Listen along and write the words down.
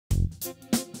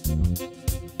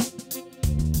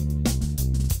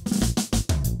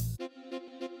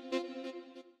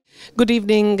Good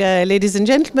evening, ladies and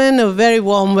gentlemen. A very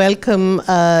warm welcome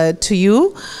to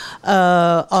you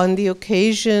on the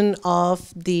occasion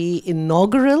of the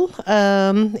inaugural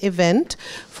event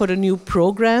for a new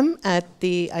program at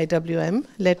the IWM.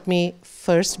 Let me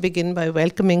first begin by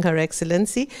welcoming Her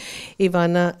Excellency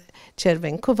Ivana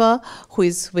Červenkova, who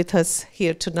is with us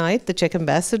here tonight, the Czech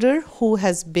ambassador, who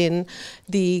has been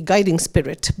the guiding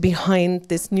spirit behind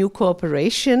this new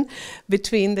cooperation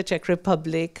between the Czech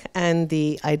Republic and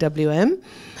the IWM.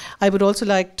 I would also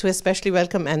like to especially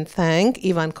welcome and thank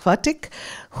Ivan Kvatik,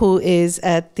 who is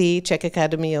at the Czech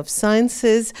Academy of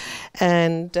Sciences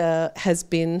and has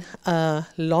been a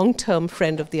long-term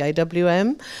friend of the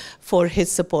IWM, for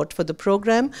his support for the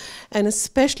program. An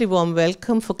especially warm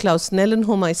welcome for Klaus Nellen,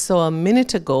 whom I saw a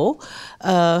minute ago.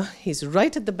 He's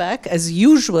right at the back, as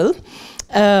usual.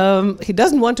 He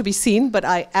doesn't want to be seen, but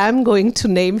I am going to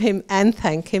name him and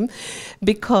thank him,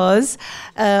 because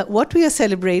what we are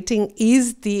celebrating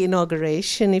is the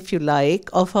inauguration, if you like,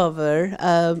 of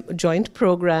our joint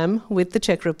program with the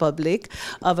Czech Republic,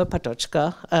 our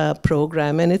Patočka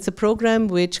program. And it's a program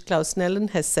which Klaus Nellen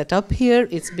has set up here.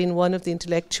 It's been one of the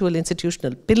intellectual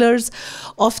institutional pillars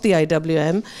of the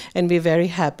IWM, and we're very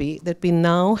happy that we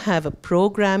now have a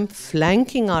program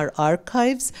flanking our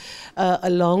archives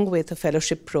along with a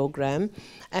fellowship program.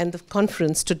 And the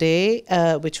conference today,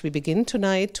 which we begin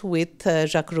tonight with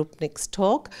Jacques Rupnik's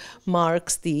talk,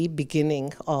 marks the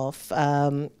beginning of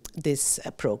this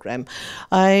program.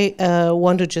 I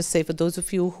want to just say, for those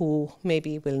of you who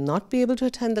maybe will not be able to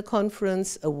attend the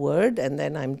conference, a word, and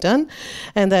then I'm done.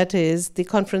 And that is, the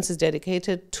conference is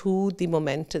dedicated to the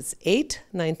momentous 8,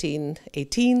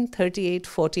 1918, 38,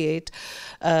 48,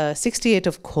 68,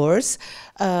 of course,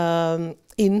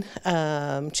 in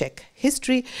Czech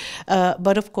history.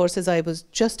 But of course, as I was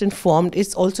just informed,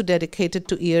 it's also dedicated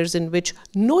to years in which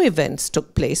no events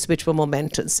took place which were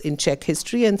momentous in Czech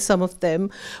history, and some of them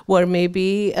were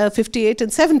maybe 58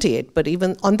 and 78, but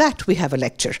even on that we have a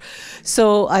lecture.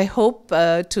 So I hope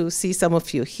to see some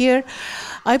of you here.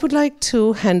 I would like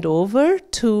to hand over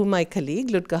to my colleague,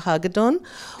 Ludger Hagedorn,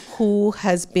 who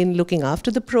has been looking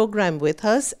after the program with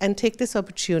us, and take this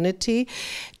opportunity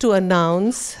to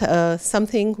announce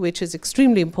something which is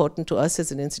extremely important to us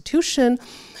as an institution.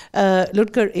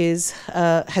 Ludger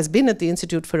has been at the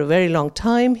Institute for a very long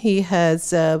time. He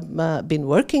has been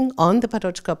working on the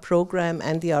Patočka program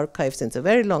and the archive since a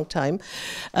very long time,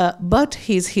 but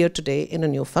he's here today in a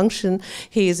new function.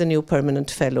 He is a new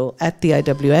permanent fellow at the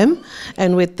IWM,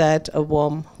 and with that, a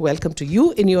warm welcome to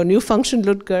you in your new function,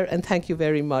 Ludger, and thank you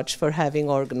very much for having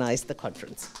organized the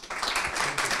conference.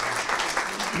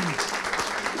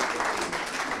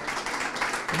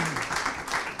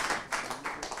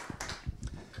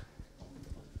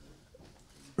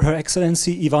 Her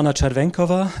Excellency Ivana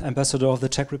Červenkova, Ambassador of the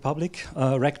Czech Republic,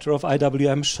 Rector of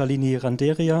IWM Shalini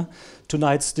Randeria,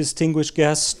 tonight's distinguished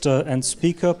guest and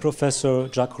speaker, Professor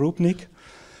Jacques Rupnik,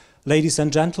 ladies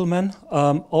and gentlemen,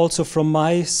 also from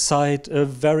my side, a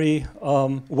very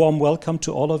warm welcome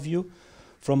to all of you.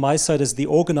 From my side as the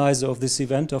organizer of this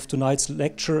event, of tonight's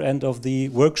lecture and of the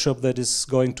workshop that is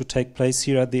going to take place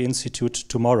here at the Institute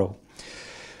tomorrow.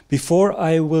 Before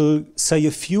I will say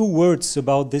a few words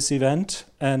about this event,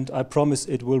 and I promise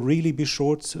it will really be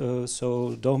short,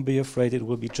 so don't be afraid, it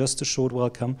will be just a short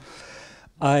welcome.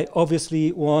 I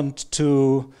obviously want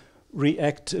to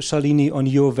react, Shalini, on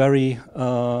your very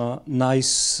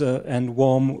nice and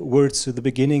warm words at the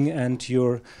beginning, and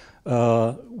your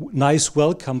nice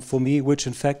welcome for me, which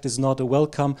in fact is not a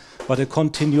welcome, but a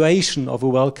continuation of a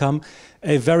welcome,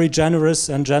 a very generous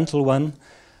and gentle one.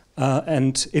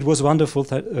 And it was wonderful,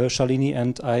 Shalini,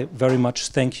 and I very much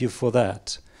thank you for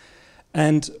that.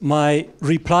 And my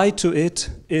reply to it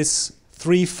is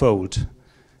threefold.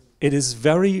 It is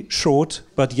very short,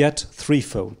 but yet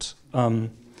threefold.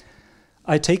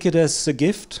 I take it as a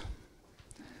gift,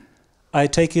 I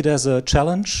take it as a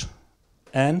challenge,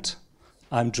 and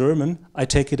I'm German, I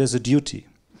take it as a duty.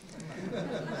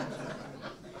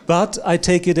 But I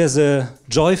take it as a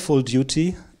joyful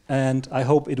duty, and I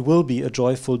hope it will be a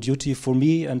joyful duty for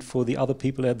me and for the other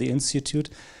people at the Institute.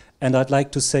 And I'd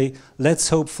like to say, let's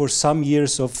hope for some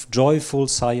years of joyful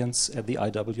science at the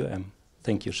IWM.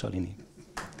 Thank you, Shalini.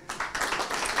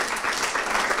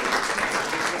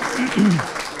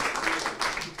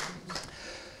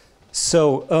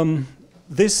 So,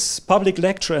 this public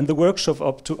lecture and the workshop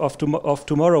of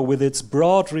tomorrow, with its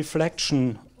broad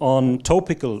reflection on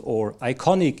topical or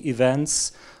iconic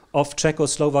events of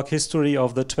Czechoslovak history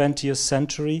of the 20th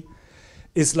century,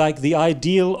 is like the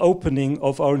ideal opening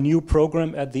of our new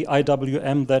program at the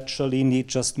IWM that Shalini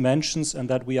just mentions and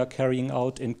that we are carrying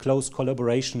out in close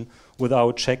collaboration with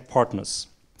our Czech partners.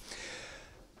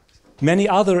 Many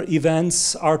other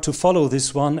events are to follow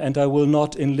this one, and I will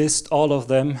not enlist all of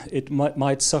them. It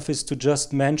might suffice to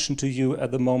just mention to you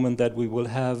at the moment that we will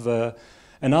have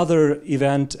another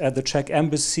event at the Czech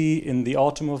Embassy in the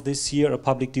autumn of this year, a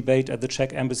public debate at the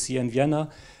Czech Embassy in Vienna,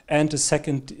 and a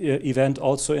second event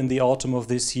also in the autumn of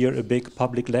this year, a big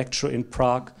public lecture in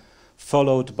Prague,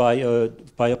 followed by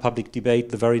a public debate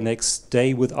the very next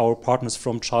day with our partners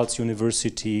from Charles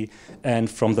University and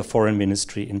from the Foreign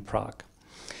Ministry in Prague.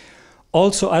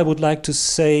 Also, I would like to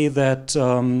say that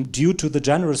due to the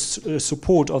generous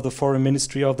support of the Foreign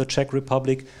Ministry of the Czech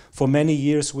Republic, for many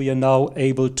years we are now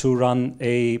able to run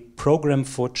a program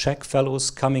for Czech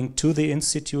fellows coming to the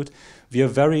Institute. We are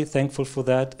very thankful for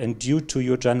that, and due to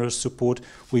your generous support,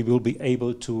 we will be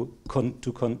able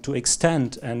to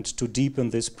extend and to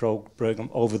deepen this program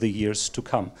over the years to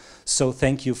come. So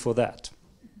thank you for that.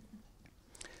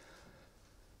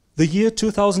 The year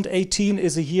 2018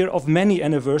 is a year of many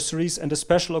anniversaries and a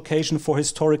special occasion for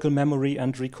historical memory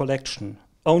and recollection.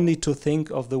 Only to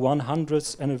think of the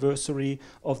 100th anniversary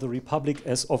of the Republic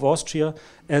of Austria,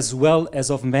 as well as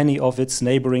of many of its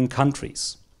neighboring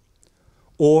countries.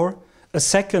 Or a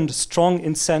second strong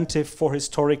incentive for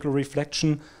historical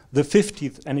reflection, the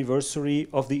 50th anniversary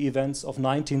of the events of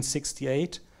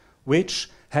 1968, which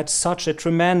had such a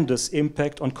tremendous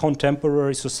impact on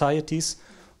contemporary societies,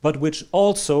 but which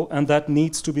also, and that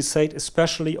needs to be said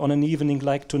especially on an evening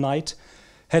like tonight,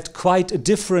 had quite a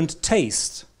different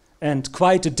taste and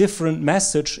quite a different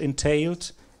message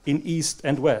entailed in East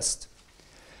and West.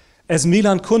 As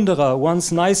Milan Kundera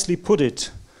once nicely put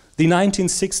it, the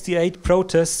 1968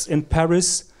 protests in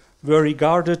Paris were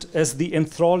regarded as the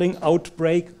enthralling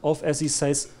outbreak of, as he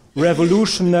says,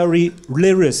 revolutionary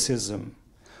lyricism,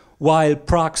 while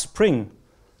Prague Spring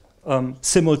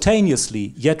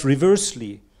simultaneously, yet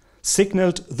reversely,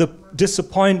 signaled the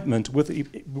disappointment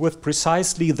with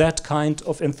precisely that kind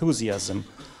of enthusiasm,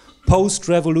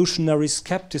 post-revolutionary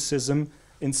skepticism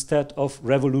instead of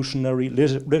revolutionary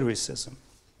lyricism.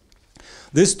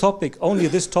 This topic, only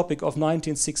this topic of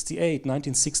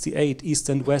 1968, East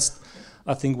and West,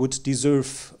 I think would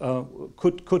deserve,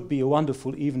 could be a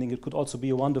wonderful evening. It could also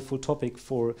be a wonderful topic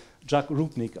for Jacques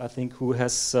Rupnik, I think, who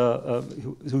is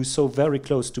so very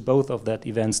close to both of that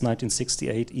events,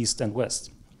 1968, East and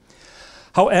West.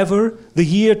 However, the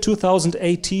year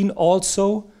 2018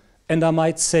 also, and I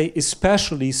might say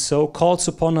especially so, calls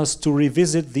upon us to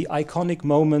revisit the iconic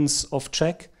moments of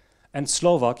Czech and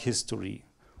Slovak history,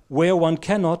 where one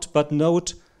cannot but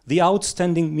note the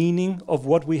outstanding meaning of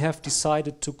what we have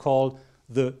decided to call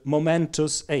the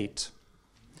momentous 8.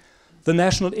 The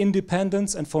national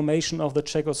independence and formation of the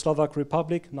Czechoslovak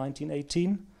Republic,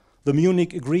 1918, the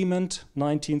Munich Agreement,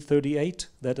 1938,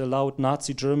 that allowed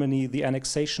Nazi Germany the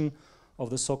annexation of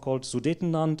the so-called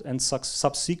Sudetenland and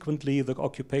subsequently the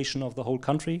occupation of the whole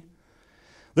country,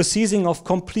 the seizing of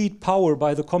complete power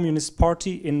by the Communist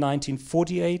Party in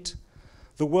 1948,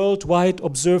 the worldwide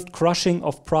observed crushing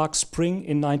of Prague Spring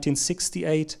in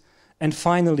 1968, and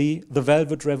finally the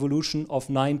Velvet Revolution of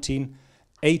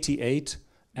 1988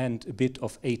 and a bit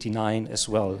of 89 as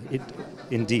well,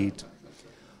 indeed.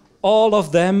 All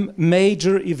of them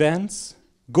major events,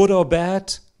 good or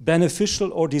bad,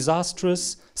 beneficial or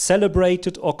disastrous,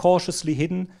 celebrated or cautiously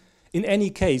hidden. In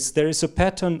any case, there is a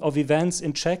pattern of events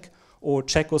in Czech or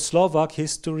Czechoslovak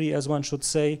history, as one should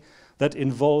say, that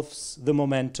involves the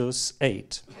momentous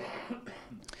 8.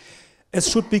 As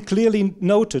should be clearly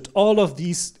noted, all of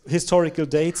these historical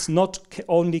dates not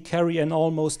only carry an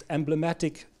almost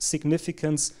emblematic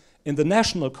significance in the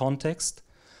national context,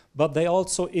 but they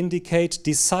also indicate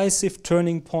decisive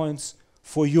turning points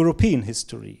for European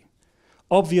history.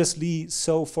 Obviously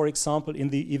so, for example, in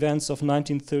the events of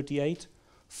 1938,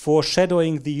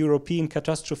 foreshadowing the European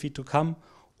catastrophe to come,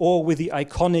 or with the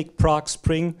iconic Prague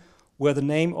Spring, where the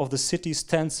name of the city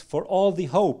stands for all the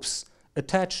hopes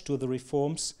attached to the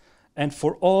reforms and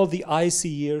for all the icy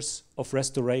years of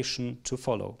restoration to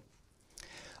follow.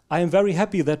 I am very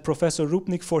happy that Professor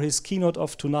Rupnik, for his keynote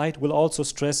of tonight, will also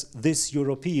stress this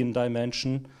European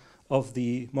dimension of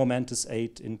the momentous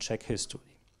 8 in Czech history.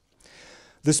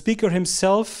 The speaker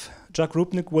himself, Jacques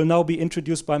Rupnik, will now be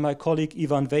introduced by my colleague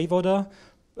Ivan Vejvoda,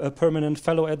 a permanent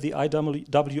fellow at the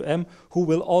IWM, who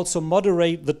will also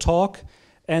moderate the talk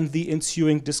and the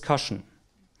ensuing discussion.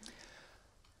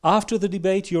 After the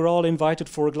debate, you're all invited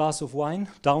for a glass of wine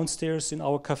downstairs in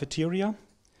our cafeteria.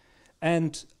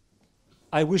 And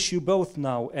I wish you both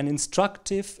now an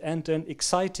instructive and an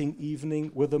exciting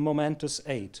evening with the momentous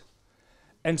 8.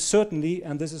 And certainly,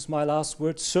 and this is my last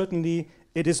word, certainly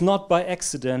it is not by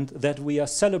accident that we are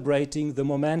celebrating the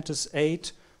momentous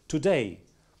 8 today,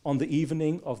 on the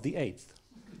evening of the 8th.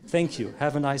 Thank you.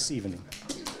 Have a nice evening.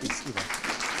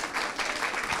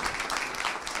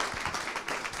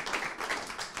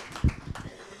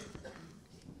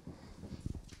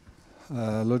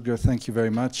 Ludger, thank you very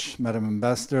much. Madam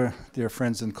Ambassador, dear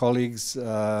friends and colleagues,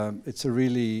 it's a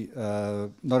really,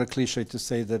 not a cliche to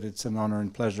say that it's an honor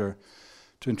and pleasure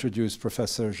to introduce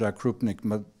Professor Jacques Rupnik.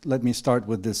 But let me start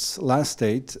with this last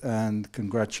date and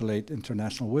congratulate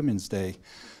International Women's Day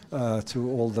to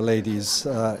all the ladies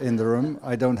in the room.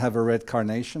 I don't have a red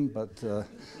carnation, but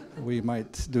we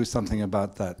might do something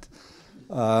about that.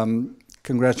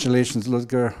 Congratulations,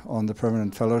 Ludger, on the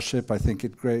permanent fellowship. I think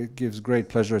it gives great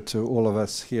pleasure to all of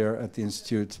us here at the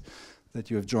Institute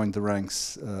that you have joined the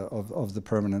ranks of the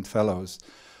permanent fellows.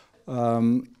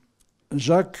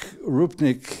 Jacques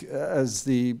Rupnik, as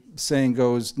the saying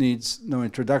goes, needs no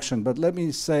introduction, but let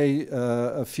me say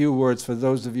a few words for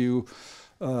those of you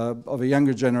of a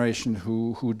younger generation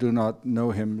who do not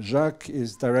know him. Jacques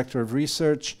is Director of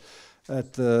Research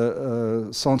at the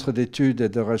Centre d'études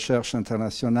et de recherche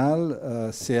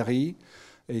internationale, CERI,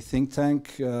 a think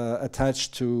tank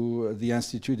attached to the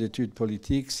Institut d'études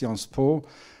politiques, Sciences Po,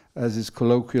 as is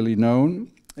colloquially known.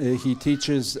 He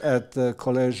teaches at the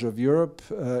College of Europe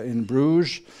in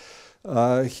Bruges.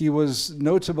 He was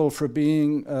notable for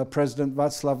being President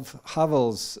Václav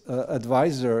Havel's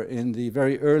advisor in the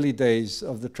very early days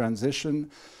of the transition,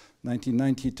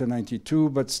 1990 to 92,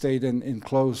 but stayed in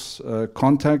close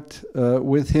contact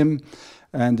with him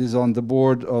and is on the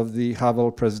board of the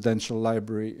Havel Presidential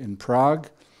Library in Prague.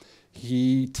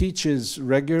 He teaches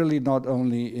regularly, not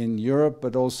only in Europe,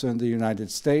 but also in the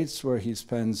United States, where he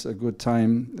spends a good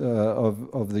time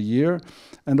of the year.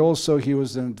 And also he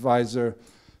was an advisor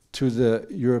to the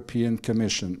European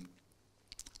Commission.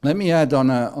 Let me add on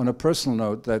a personal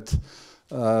note that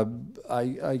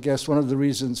I guess one of the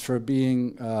reasons for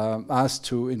being asked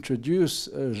to introduce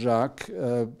Jacques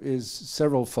is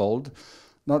several-fold,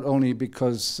 not only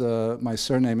because my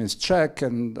surname is Czech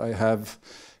and I have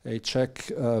a Czech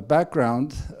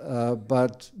background,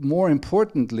 but more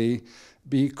importantly,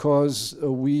 because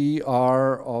we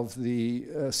are of the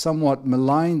somewhat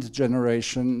maligned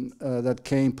generation that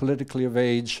came politically of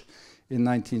age in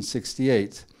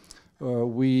 1968.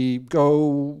 We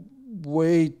go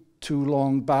way too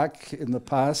long back in the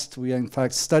past. We in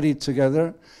fact studied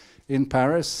together in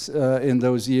Paris in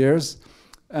those years,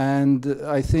 and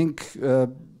I think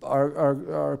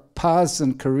our paths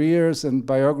and careers and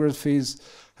biographies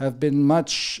have been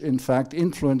much, in fact,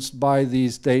 influenced by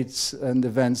these dates and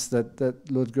events that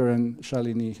Ludger and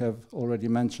Shalini have already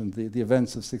mentioned, the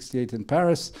events of '68 in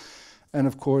Paris, and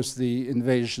of course the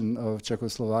invasion of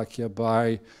Czechoslovakia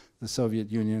by the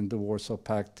Soviet Union, the Warsaw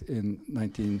Pact in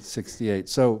 1968.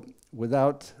 So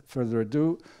without further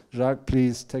ado, Jacques,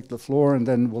 please take the floor and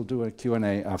then we'll do a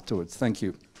Q&A afterwards. Thank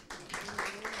you.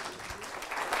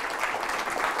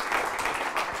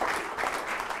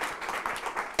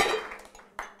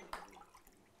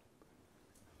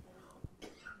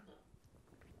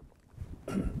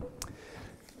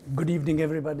 Good evening,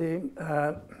 everybody.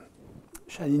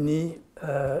 Shalini,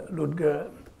 Ludger,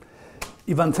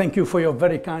 Ivan, thank you for your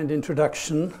very kind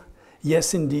introduction.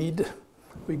 Yes, indeed,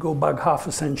 we go back half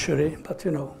a century, but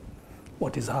you know,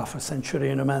 what is half a century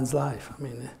in a man's life? I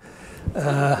mean,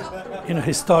 in a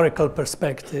historical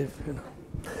perspective, you know.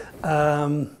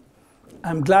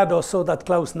 I'm glad also that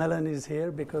Klaus Nellen is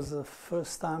here, because the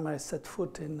first time I set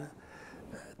foot in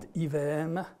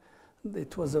IVM,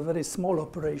 it was a very small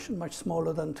operation, much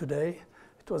smaller than today.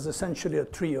 It was essentially a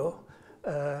trio.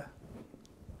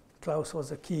 Klaus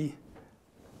was a key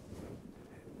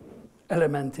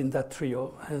element in that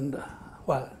trio, and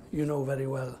well, you know very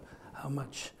well how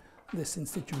much this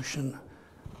institution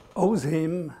owes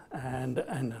him, and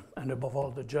above all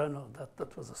the journal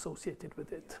that was associated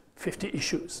with it, 50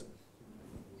 issues.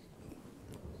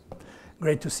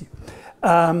 Great to see.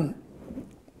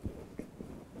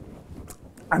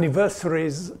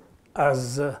 Anniversaries,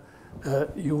 as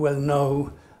you well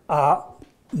know, are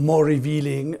more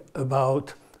revealing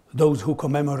about those who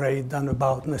commemorate than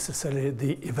about necessarily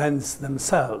the events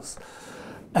themselves.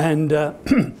 And,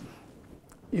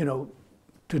 you know,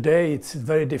 today it's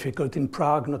very difficult in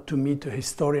Prague not to meet a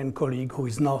historian colleague who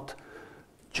is not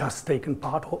just taken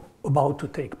part or about to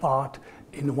take part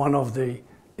in one of the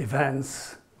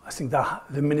events. I think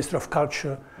the Minister of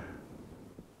Culture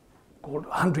called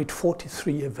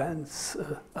 143 events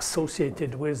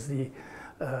associated with the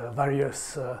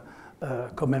various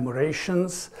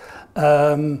commemorations.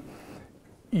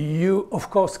 you, of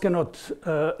course, cannot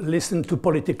listen to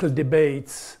political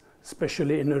debates,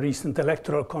 especially in a recent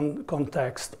electoral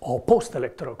context or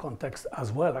post-electoral context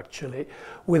as well, actually,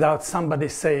 without somebody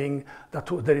saying that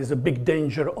there is a big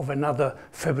danger of another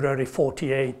February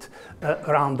 48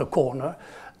 around the corner.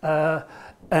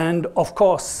 And of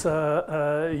course,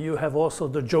 you have also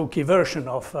the jokey version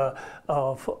of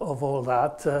all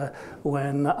that,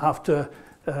 when after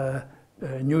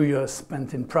New Year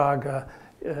spent in Prague,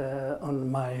 on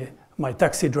my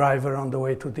taxi driver on the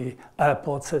way to the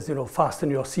airport says, you know, fasten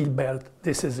your seatbelt,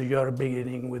 this is a year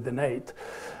beginning with an 8.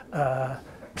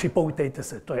 Připoutejte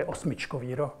se, to je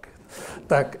osmičkový rok.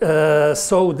 Tak,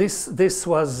 so this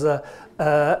was,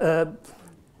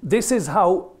 this is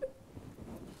how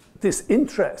this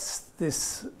interest,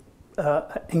 this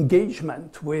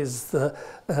engagement with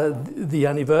the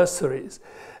anniversaries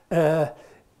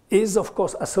is of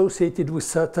course associated with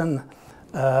certain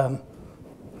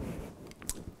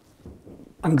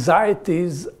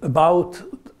anxieties about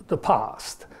the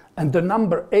past. And the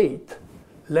number 8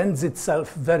 lends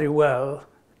itself very well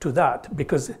to that,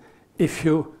 because if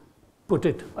you put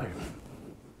it, I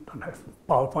don't have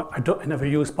PowerPoint, I never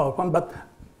use PowerPoint, but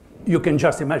you can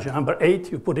just imagine number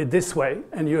 8, you put it this way,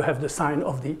 and you have the sign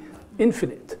of the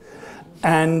infinite.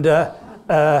 And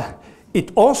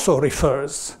it also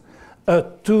refers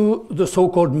to the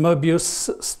so-called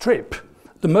Möbius strip.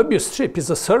 The Möbius strip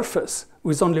is a surface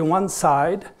with only one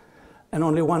side and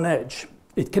only one edge.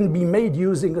 It can be made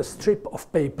using a strip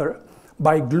of paper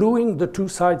by gluing the two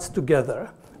sides together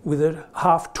with a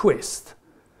half twist.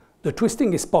 The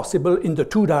twisting is possible in the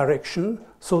two directions,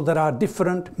 so there are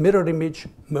different mirror image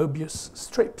Möbius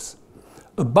strips.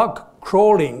 A bug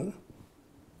crawling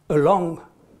along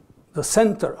the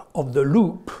center of the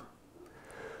loop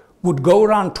would go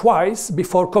around twice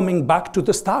before coming back to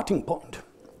the starting point.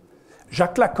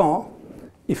 Jacques Lacan,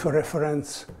 if a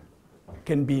reference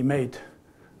can be made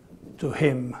to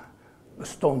him, a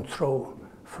stone throw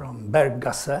from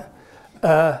Berggasse,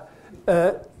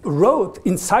 wrote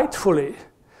insightfully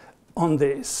on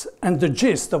this, and the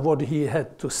gist of what he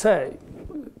had to say,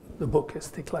 the book is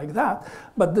thick like that,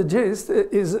 but the gist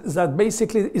is that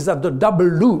basically is that the double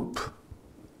loop,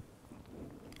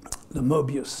 the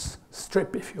Möbius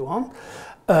strip if you want,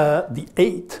 the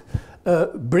 8,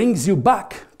 brings you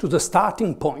back to the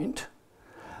starting point,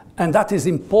 and that is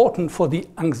important for the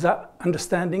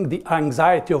understanding the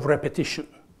anxiety of repetition.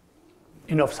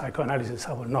 Enough psychoanalysis,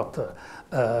 I will not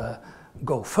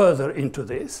go further into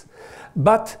this,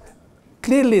 but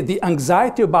clearly the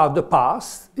anxiety about the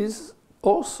past is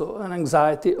also an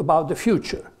anxiety about the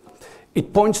future.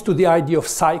 It points to the idea of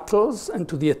cycles and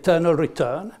to the eternal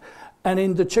return, and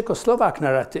in the Czechoslovak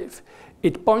narrative,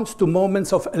 it points to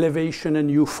moments of elevation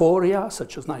and euphoria,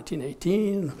 such as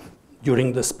 1918,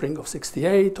 during the spring of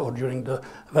 '68, or during the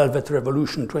Velvet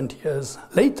Revolution 20 years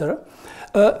later,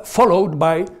 followed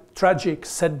by tragic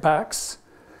setbacks,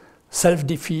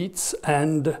 self-defeats,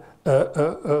 and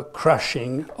a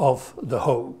crushing of the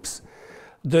hopes.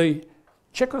 The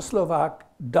Czechoslovak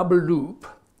double loop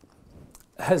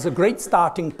has a great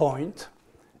starting point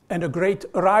and a great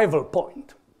arrival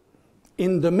point.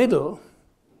 In the middle,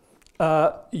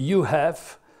 you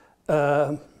have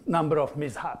a number of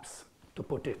mishaps, to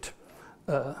put it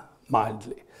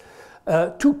mildly.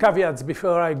 Two caveats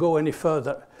before I go any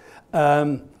further.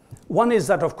 One is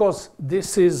that, of course,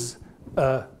 this is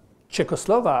a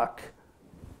Czechoslovak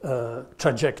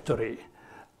trajectory,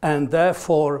 and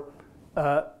therefore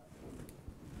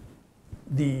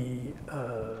the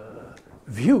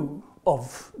view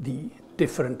of the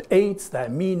different 8s, their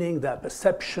meaning, their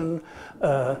perception,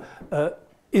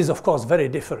 is of course very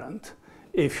different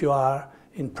if you are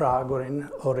in Prague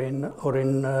or in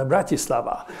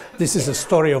Bratislava. This is a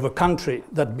story of a country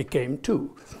that became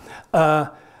two.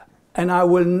 And I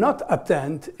will not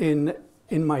attempt in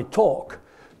my talk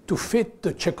to fit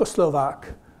the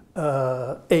Czechoslovak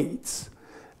 8s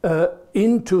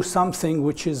into something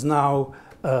which is now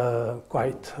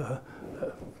quite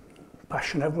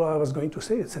fashionable, I was going to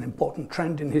say. It's an important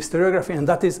trend in historiography, and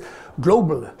that is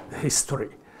global history.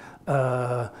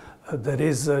 There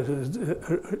is a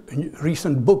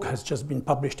recent book has just been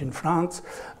published in France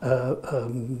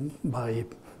by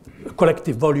a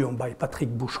collective volume by Patrick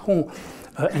Boucheron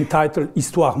entitled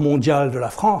Histoire mondiale de la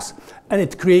France, and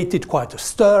it created quite a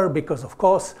stir because, of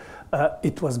course,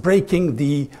 it was breaking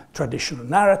the traditional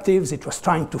narratives. It was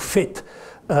trying to fit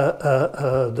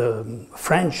the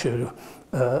French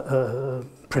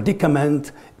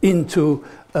predicament into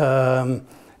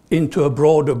a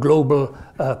broader global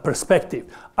perspective.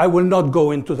 I will not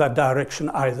go into that direction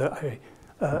either.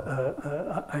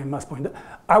 I must point out.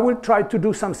 I will try to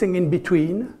do something in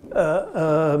between,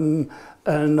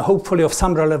 and hopefully of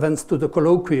some relevance to the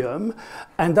colloquium,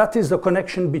 and that is the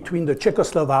connection between the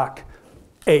Czechoslovak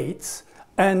AIDS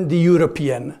and the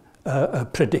European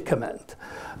predicament.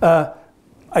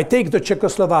 I take the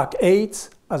Czechoslovak AIDS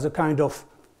as a kind of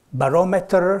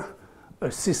barometer,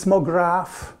 a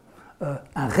seismograph,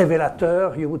 un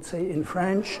révélateur, you would say in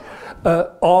French,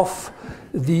 of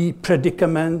the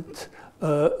predicament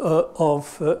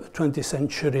of 20th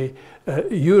century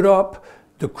Europe.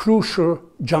 The crucial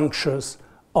junctures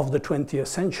of the 20th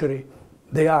century,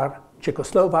 they are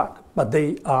Czechoslovak, but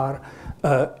they are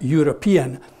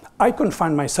European. I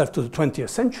confine myself to the 20th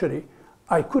century.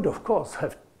 I could, of course,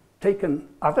 have taken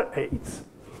other aids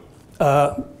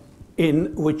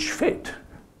in which fit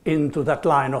into that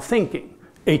line of thinking.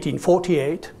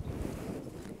 1848,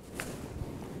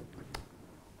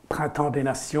 Printemps des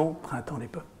Nations, Printemps des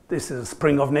Peuples. This is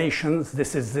Spring of Nations.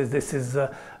 This is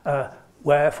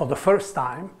where, for the first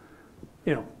time,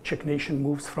 you know, Czech nation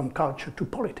moves from culture to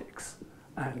politics,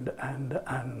 and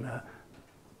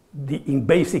the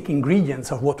basic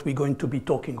ingredients of what we're going to be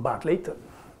talking about later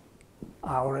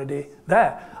are already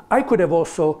there. I could have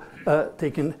also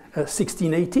taken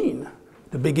 1618,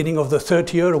 the beginning of the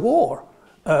 30-Year War,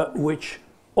 which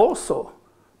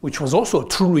was also a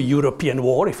truly European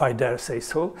war, if I dare say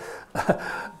so.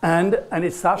 and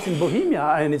it starts in Bohemia,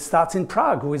 and it starts in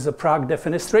Prague with the Prague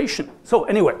defenestration. So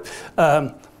anyway,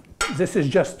 this is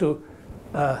just to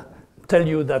tell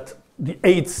you that the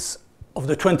aids of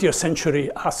the 20th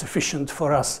century are sufficient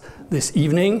for us this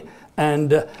evening,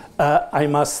 and I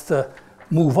must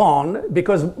move on,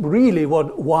 because really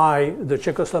why the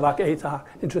Czechoslovak aids are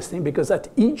interesting, because at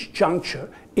each juncture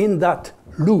in that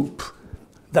loop,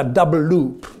 that double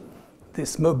loop,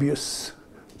 this Mobius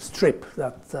strip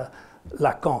that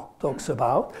Lacan talks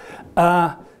about,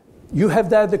 you have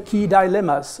there the key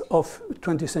dilemmas of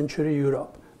 20th century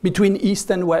Europe, between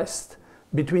East and West,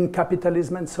 between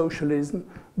capitalism and socialism,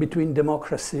 between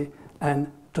democracy and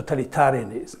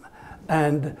totalitarianism.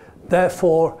 And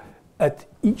therefore, at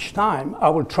each time, I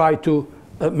will try to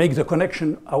make the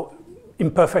connection,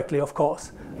 imperfectly, of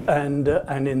course, and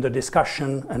in the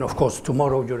discussion, and of course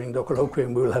tomorrow during the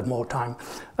colloquium we will have more time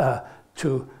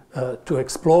to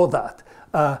explore that.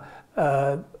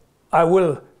 I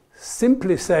will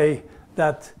simply say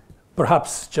that,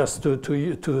 perhaps just to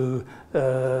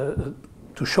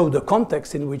show the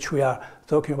context in which we are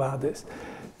talking about this,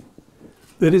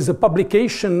 there is a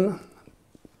publication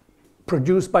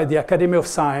produced by the Academy of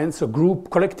Science, a group,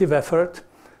 collective effort,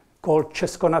 called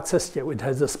Česko na cestě, which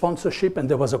has a sponsorship, and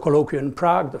there was a colloquium in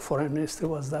Prague, the foreign minister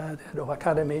was there, the head of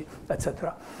academy,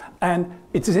 etc. And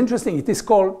it is interesting, it is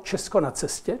called Česko na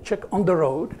cestě, Czech on the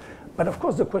road, but of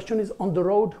course the question is, on the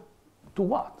road to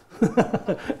what?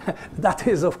 That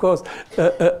is, of course,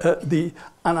 the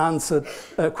unanswered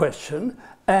question.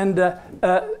 And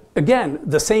again,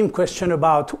 the same question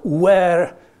about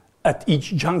where at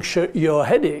each juncture you're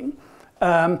heading.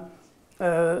 As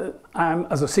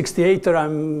a 68er,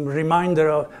 I'm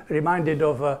reminded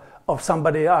of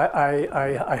somebody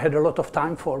I had a lot of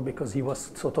time for, because he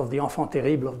was sort of the enfant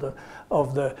terrible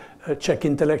of the Czech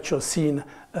intellectual scene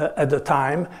at the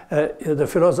time, the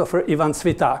philosopher Ivan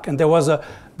Sviták. And there was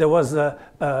a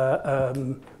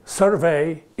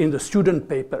survey in the student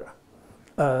paper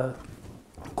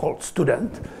called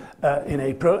Student in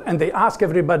April, and they asked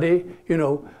everybody, you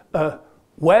know,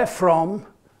 where from,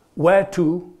 where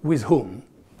to, with whom?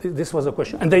 This was a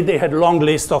question. And they had a long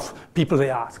list of people they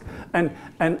asked. And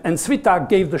Sviták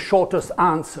gave the shortest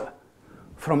answer: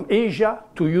 from Asia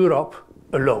to Europe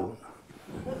alone.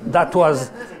 That was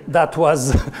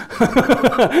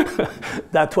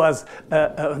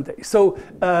so,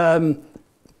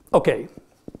 okay,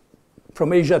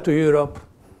 from Asia to Europe,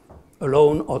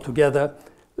 alone or together.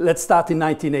 Let's start in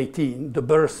 1918, the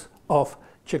birth of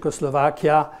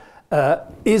Czechoslovakia.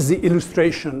 Is the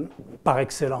illustration par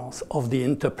excellence of the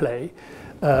interplay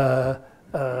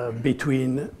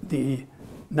between the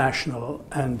national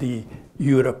and the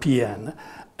European.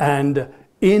 And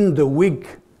in the Whig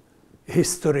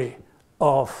history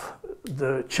of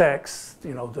the Czechs,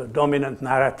 you know, the dominant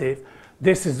narrative,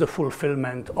 this is the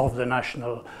fulfillment of the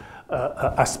national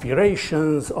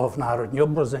aspirations of Národní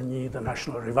obrození, the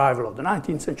national revival of the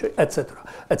 19th century, etc.,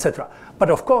 etc. But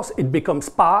of course, it becomes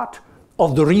part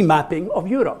of the remapping of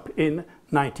Europe in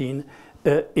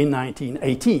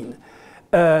 1918.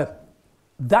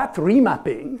 That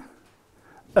remapping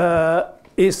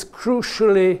is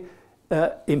crucially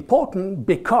important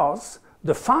because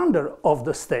the founder of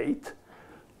the state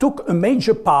took a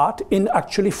major part in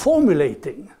actually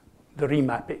formulating the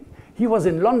remapping. he was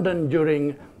in London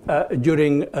during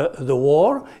the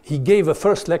war. He gave a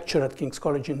first lecture at King's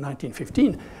College in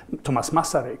 1915, Thomas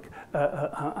Masaryk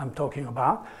I'm talking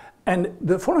about. And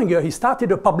the following year, he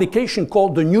started a publication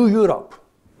called The New Europe.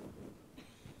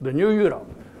 The New Europe.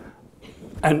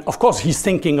 And of course, he's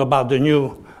thinking about the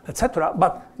new, etc.,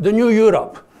 but the New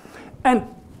Europe. And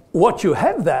what you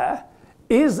have there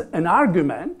is an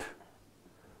argument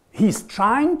he's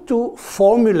trying to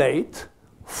formulate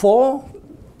for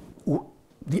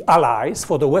the Allies,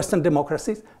 for the Western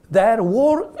democracies, their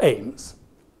war aims.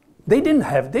 They didn't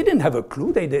have a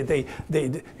clue.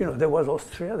 There was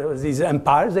Austria, there was these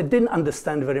empires. They didn't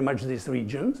understand very much these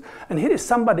regions. And here is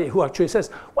somebody who actually says,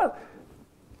 well,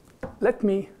 let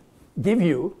me give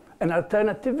you an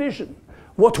alternative vision.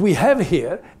 What we have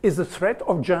here is the threat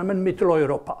of German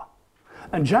Mitteleuropa.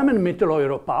 And German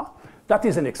Mitteleuropa, that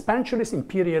is an expansionist,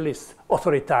 imperialist,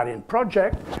 authoritarian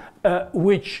project,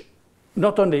 which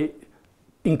not only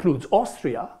includes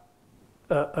Austria,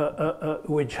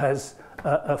 which has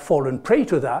fallen prey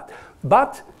to that,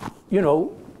 but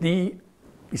he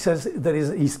says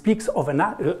he speaks of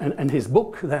and his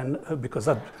book then, because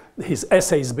his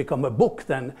essays become a book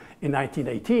then in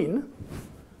 1918,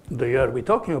 the year we're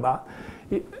talking about.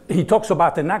 He talks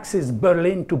about an axis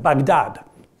Berlin to Baghdad.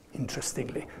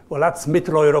 Interestingly, well, that's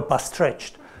Mitteleuropa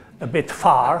stretched a bit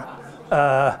far.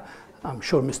 I'm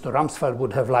sure Mr. Rumsfeld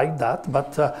would have liked that,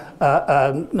 but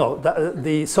no.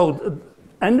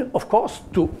 And of course,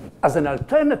 as an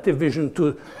alternative vision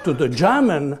to the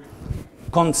German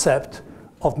concept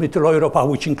of Mitteleuropa,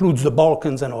 which includes the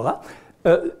Balkans and all that,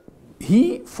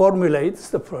 he formulates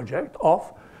the project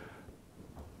of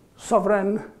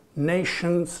sovereign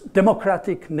nations,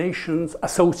 democratic nations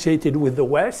associated with the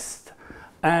West,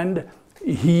 and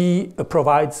he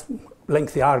provides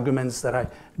lengthy arguments that I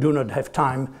do not have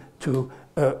time to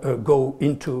go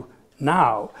into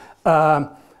now.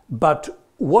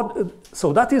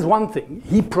 So that is one thing.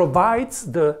 He provides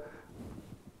the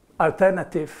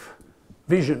alternative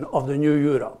vision of the new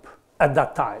Europe at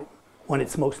that time when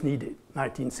it's most needed,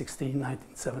 1916,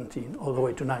 1917, all the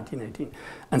way to 1918.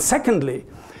 And secondly,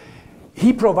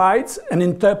 he provides an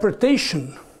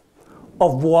interpretation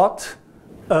of what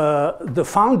the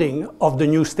founding of the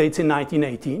new states in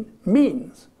 1918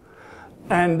 means.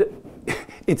 And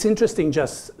it's interesting,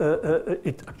 just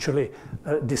it actually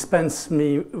dispensed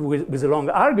me with a long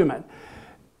argument.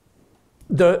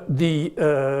 The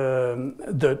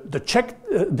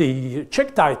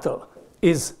Czech title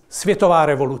is Světová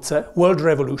revoluce, World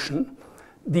Revolution.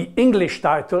 The English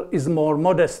title is more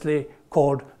modestly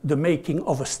called The Making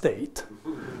of a State.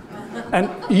 And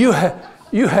you have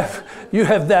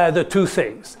there the two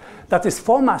things. That is,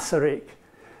 for Masaryk,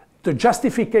 the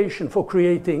justification for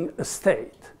creating a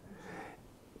state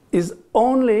is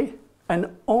only and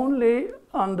only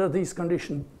under these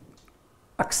conditions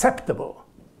acceptable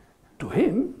to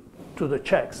him, to the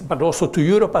Czechs, but also to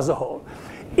Europe as a whole,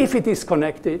 if it is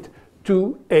connected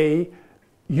to a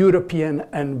European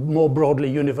and more broadly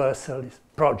universalist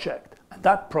project. And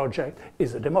that project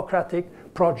is a democratic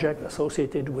project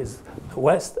associated with the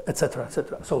West, etc.,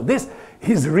 etc. So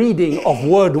his reading of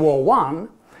World War I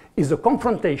is a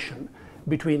confrontation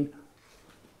between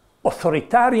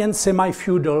authoritarian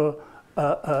semi-feudal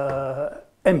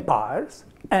empires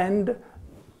and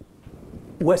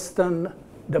Western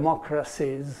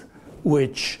democracies,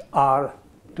 which are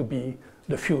to be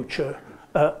the future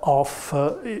of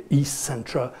East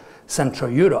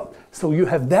Central Europe. So you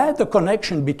have there the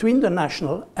connection between the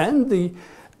national and the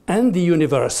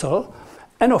universal,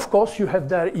 and of course you have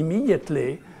there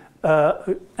immediately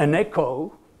an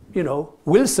echo.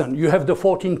 Wilson, you have the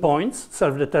 14 points,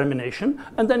 self-determination,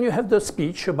 and then you have the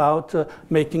speech about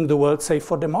making the world safe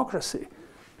for democracy.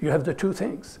 You have the two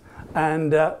things.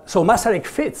 And so Masaryk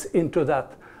fits into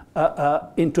that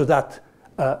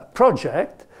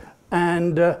project.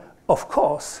 And of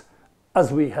course,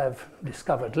 as we have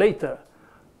discovered later,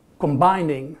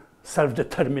 combining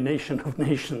self-determination of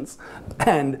nations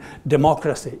and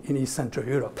democracy in East Central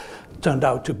Europe turned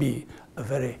out to be a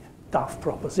very tough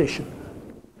proposition.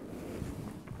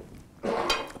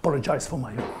 Apologize for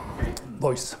my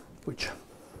voice, which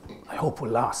I hope will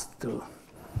last till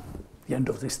the end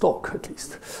of this talk, at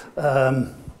least.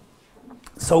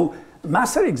 So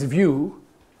Masaryk's view,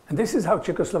 and this is how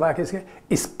Czechoslovakia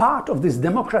is part of this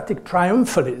democratic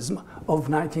triumphalism of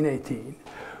 1918,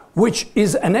 which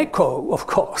is an echo, of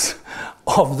course,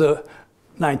 of the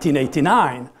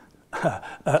 1989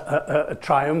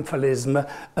 triumphalism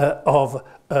of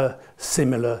a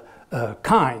similar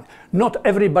kind. Not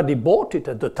everybody bought it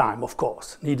at the time, of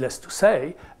course, needless to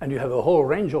say, and you have a whole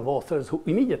range of authors who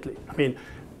immediately,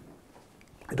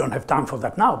 I don't have time for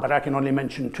that now, but I can only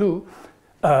mention two.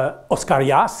 Oskar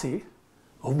Jászai,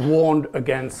 who warned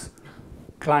against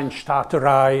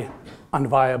Kleinstaaterei,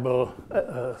 unviable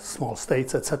small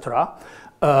states, etc.,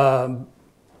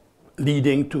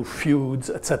 leading to feuds,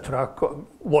 etc.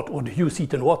 What Hugh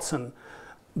Seaton Watson,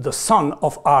 the son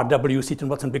of R.W. Seaton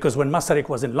Watson, because when Masaryk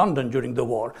was in London during the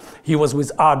war, he was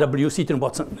with R.W. Seaton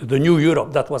Watson, the New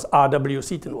Europe, that was R.W.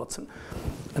 Seaton Watson.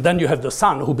 And then you have the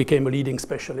son, who became a leading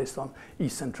specialist on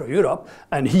East Central Europe,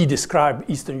 and he described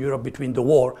Eastern Europe between the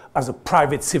war as a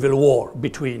private civil war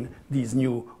between these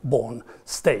new-born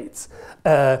states.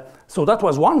 So that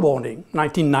was one warning,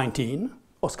 1919,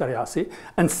 Oskar Jászai,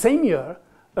 and same year,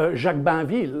 Jacques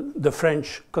Bainville, the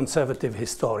French conservative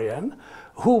historian,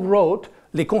 who wrote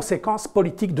Les conséquences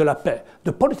politiques de la paix,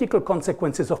 the political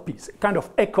consequences of peace, kind of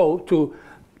echo to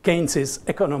Keynes's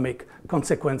economic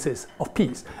consequences of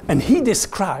peace. And he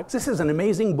describes, this is an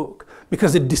amazing book,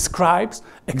 because it describes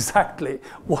exactly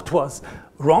what was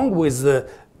wrong with the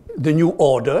new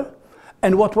order,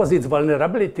 and what was its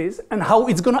vulnerabilities, and how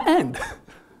it's going to end.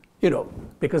 You know,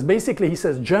 because basically he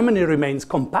says Germany remains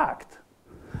compact,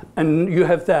 and you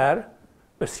have there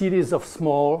a series of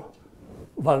small,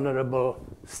 vulnerable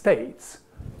states.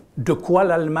 De quoi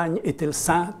l'Allemagne est-elle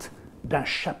sainte? D'un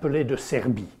chapelet de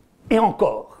Serbie. Et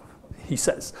encore, he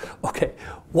says. Okay,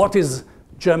 what is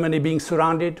Germany being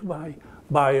surrounded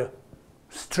by a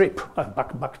strip,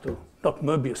 back to, not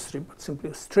Möbius strip, but simply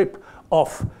a strip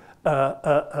of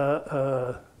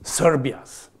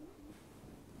Serbias.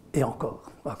 Et encore,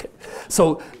 okay.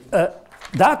 So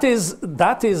that is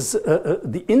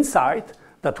the insight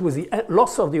that with the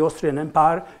loss of the Austrian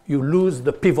Empire, you lose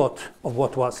the pivot of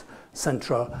what was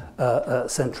Central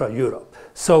Europe.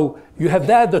 So you have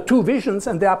there the two visions,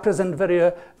 and they are present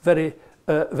very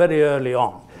early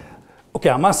on. Okay,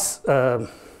 I must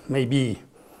maybe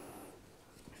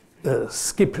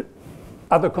skip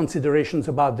other considerations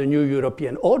about the new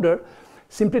European order,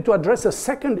 simply to address a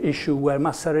second issue where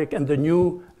Masaryk and the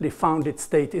newly founded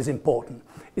state is important,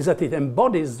 is that it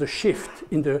embodies the shift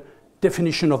in the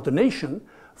definition of the nation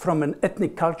from an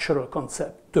ethnic cultural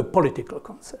concept to a political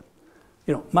concept.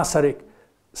 You know, Masaryk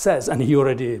says, and he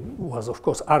already was, of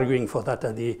course, arguing for that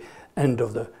at the end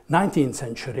of the 19th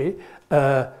century,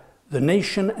 the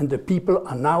nation and the people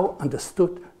are now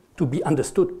understood to be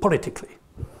understood politically.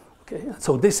 Okay?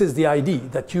 So this is the idea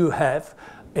that you have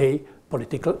a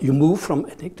political, you move from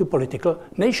ethnic to political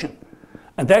nation.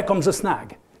 And there comes a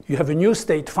snag. You have a new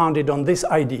state founded on this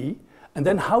idea, and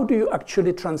then how do you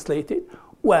actually translate it?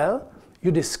 Well,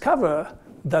 you discover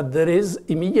that there is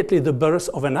immediately the birth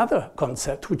of another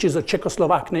concept, which is a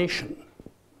Czechoslovak nation.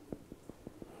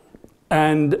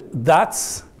 And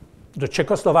that's the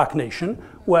Czechoslovak nation,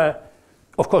 where,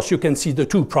 of course, you can see the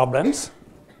two problems.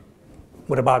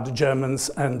 What about the Germans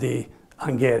and the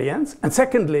Hungarians? And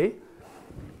secondly,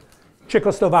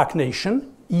 Czechoslovak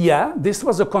nation, yeah, this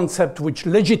was a concept which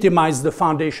legitimized the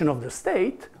foundation of the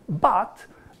state, but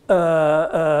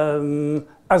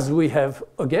as we have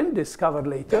again discovered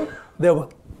later, there were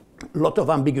a lot of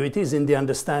ambiguities in the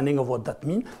understanding of what that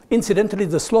means. Incidentally,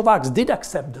 the Slovaks did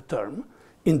accept the term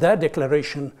in their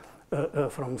declaration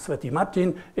from Svätý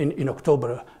Martin in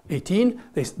October 18.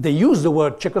 They use the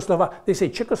word Czechoslovak. They say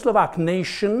Czechoslovak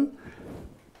nation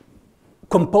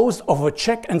composed of a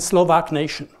Czech and Slovak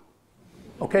nation.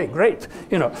 Okay, great.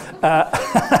 You know,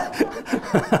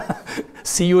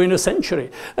 see you in a century,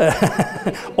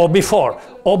 or before,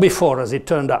 as it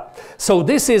turned out. So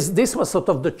this was sort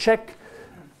of the Czech,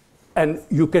 and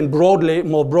you can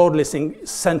more broadly think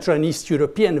Central and East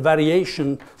European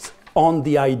variations on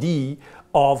the idea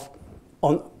of,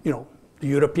 the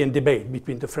European debate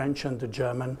between the French and the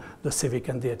German, the civic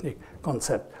and the ethnic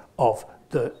concept of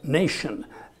the nation,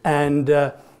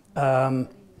 and.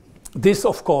 This,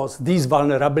 of course, these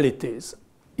vulnerabilities,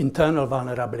 internal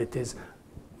vulnerabilities,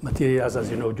 materialized, as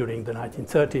you know, during the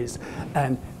 1930s,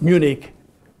 and Munich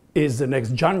is the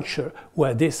next juncture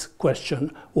where this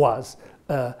question was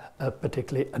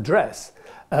particularly addressed.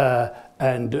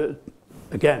 And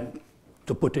again,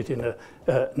 to put it in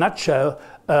a nutshell,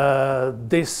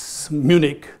 this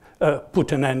Munich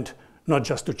put an end not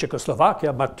just to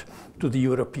Czechoslovakia, but to the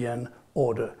European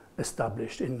order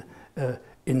established in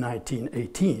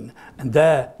 1918. And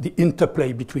there, the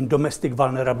interplay between domestic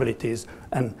vulnerabilities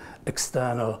and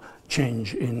external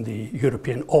change in the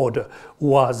European order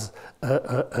was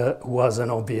an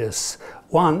obvious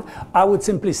one. I would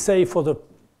simply say, for the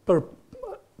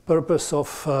purpose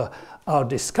of our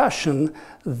discussion,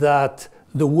 that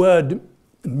the word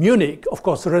Munich, of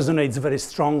course, resonates very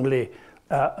strongly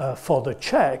for the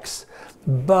Czechs,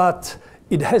 but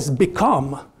it has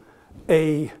become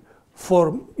a,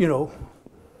 for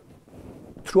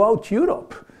throughout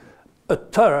Europe a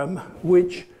term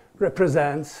which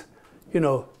represents,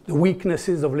 the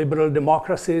weaknesses of liberal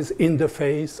democracies in the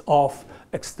face of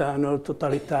external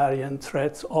totalitarian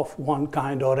threats of one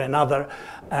kind or another.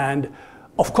 And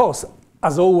of course,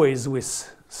 as always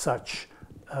with such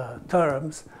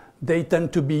terms, they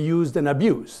tend to be used and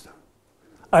abused.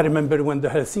 I remember when the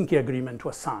Helsinki Agreement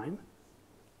was signed,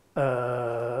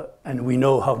 and we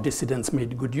know how dissidents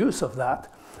made good use of that.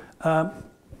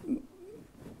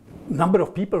 Number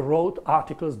of people wrote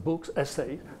articles, books,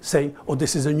 essays, saying, "Oh,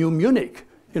 this is a new Munich.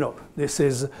 This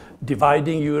is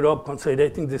dividing Europe,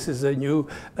 consolidating. This is a new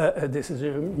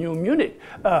Munich."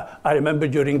 I remember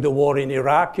during the war in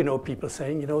Iraq, people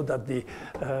saying, that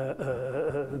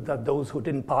that those who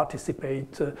didn't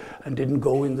participate and didn't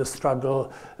go in the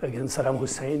struggle against Saddam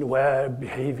Hussein were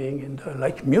behaving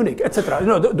like Munich, etc.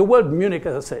 The word Munich,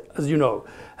 as you know,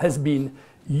 has been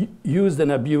used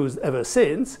and abused ever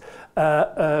since,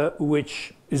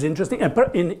 which is interesting. And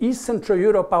in East Central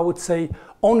Europe, I would say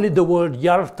only the word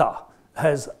Yalta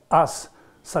has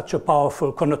such a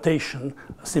powerful connotation,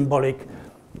 a symbolic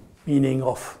meaning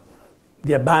of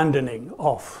the abandoning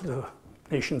of the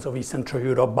nations of East Central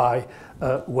Europe by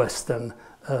Western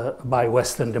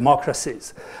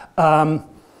democracies.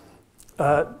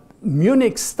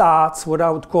 Munich starts what I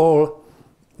would call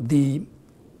the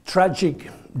tragic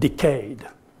decade.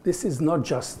 This is not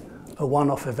just a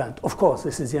one-off event. Of course,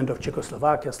 this is the end of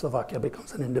Czechoslovakia. Slovakia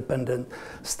becomes an independent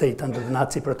state under the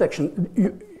Nazi protection.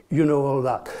 You know all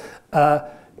that.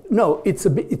 No, it's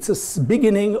a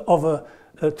beginning of a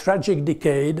tragic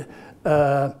decade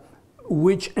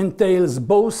which entails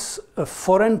both a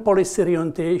foreign policy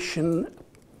orientation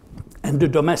and a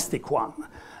domestic one.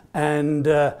 And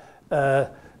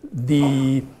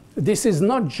this is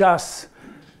not just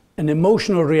an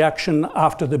emotional reaction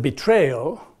after the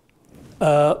betrayal,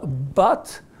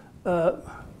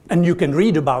 and you can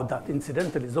read about that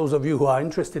incidentally. Those of you who are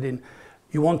interested in,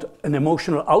 you want an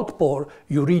emotional outpour,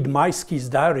 you read Maisky's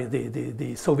diary,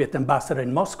 the Soviet ambassador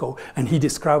in Moscow, and he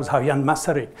describes how Jan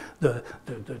Masaryk, the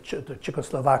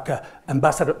Czechoslovak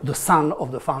ambassador, the son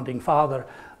of the founding father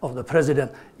of the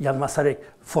president, Jan Masaryk,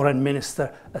 foreign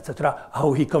minister, etc.,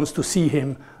 how he comes to see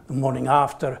him the morning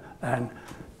after and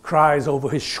cries over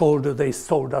his shoulder, "They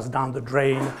sold us down the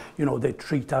drain, they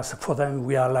treat us, for them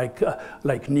we are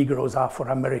like Negroes are for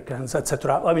Americans,"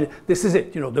 etc. I mean, this is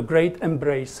it, the great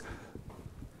embrace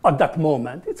at that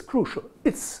moment. It's crucial.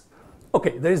 It's,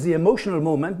 okay, there's the emotional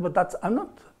moment, but I'm not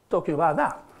talking about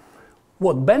that.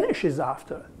 What Beneš is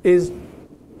after is,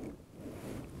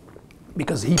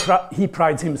 because he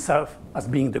prides himself as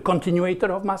being the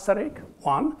continuator of Masaryk,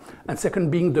 one, and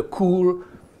second, being the cool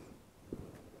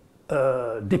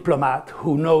diplomat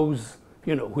who knows,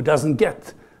 who doesn't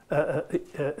get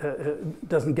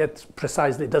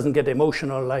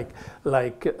emotional like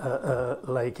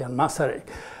Jan Masaryk.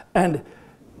 And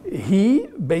he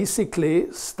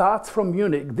basically starts from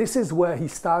Munich. This is where he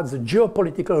starts the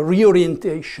geopolitical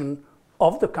reorientation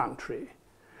of the country,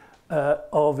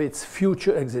 of its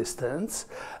future existence.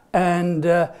 And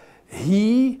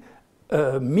he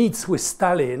meets with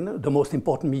Stalin, the most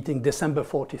important meeting, December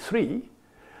 43,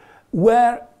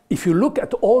 where, if you look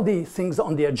at all the things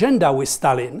on the agenda with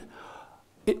Stalin,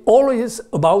 it all is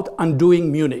about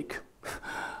undoing Munich.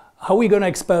 How are we going to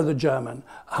expel the German?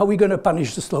 How are we going to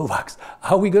punish the Slovaks?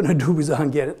 How are we going to do with the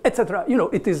Hungarians, etc.?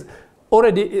 It is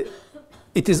already,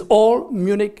 it is all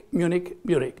Munich, Munich,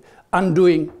 Munich,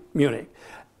 undoing Munich.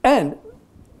 And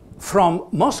from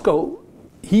Moscow,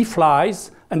 he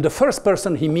flies, and the first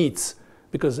person he meets,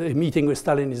 because a meeting with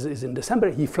Stalin is in December,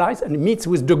 he flies and meets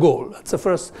with de Gaulle. That's the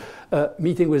first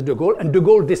meeting with de Gaulle, and de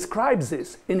Gaulle describes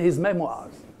this in his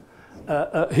memoirs,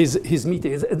 his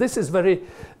meetings. This is very,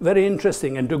 very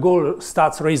interesting, and de Gaulle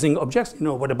starts raising objections.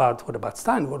 What about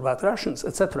Stalin? What about Russians,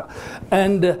 etc.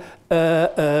 And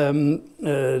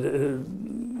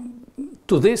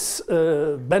to this,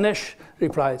 Beneš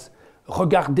replies,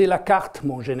 "Regardez la carte,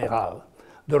 mon général.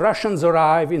 The Russians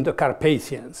arrive in the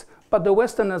Carpathians, but the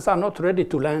Westerners are not ready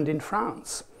to land in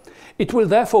France. It will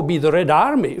therefore be the Red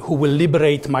Army who will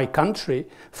liberate my country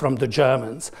from the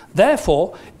Germans.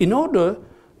 Therefore, in order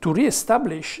to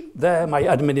re-establish my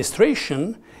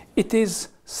administration, it is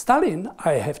Stalin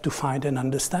I have to find an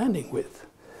understanding with.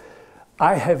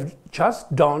 I have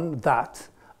just done that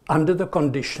under the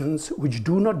conditions which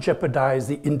do not jeopardize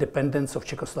the independence of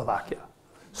Czechoslovakia."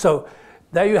 So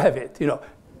there you have it.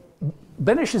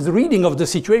 Beneš's reading of the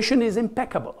situation is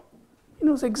impeccable. He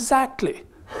knows exactly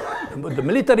the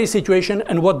military situation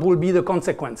and what will be the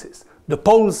consequences. The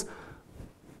Poles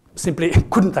simply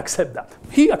couldn't accept that.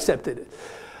 He accepted it.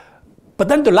 But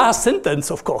then the last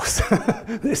sentence, of course,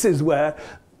 this is where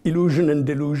illusion and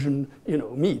delusion,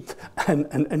 meet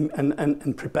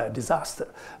and prepare disaster,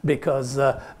 because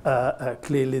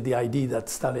clearly the idea that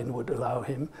Stalin would allow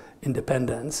him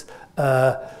independence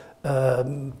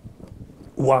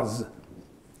was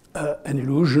an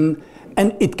illusion,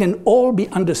 and it can all be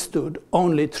understood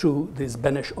only through this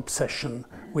Beneš obsession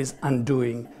with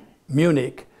undoing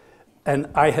Munich. And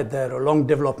I had there a long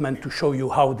development to show you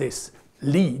how this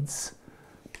leads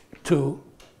to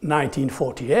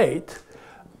 1948.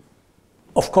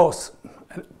 Of course,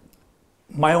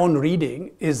 my own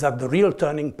reading is that the real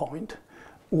turning point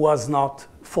was not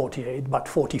 48, but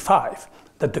 45,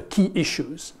 that the key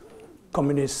issues,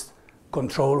 communist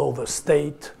control over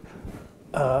state,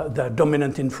 the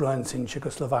dominant influence in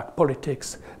Czechoslovak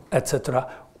politics, etc.,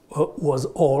 was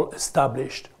all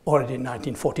established already in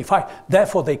 1945.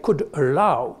 Therefore, they could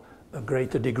allow a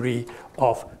greater degree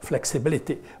of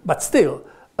flexibility. But still,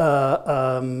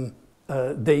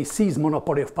 they seize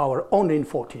monopoly of power only in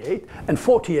 48, and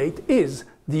 48 is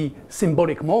the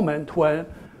symbolic moment when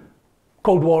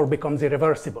Cold War becomes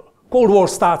irreversible. Cold War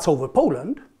starts over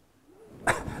Poland,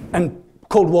 and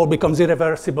Cold War becomes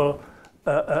irreversible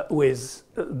with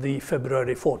the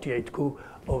February 48 coup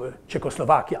over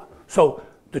Czechoslovakia. So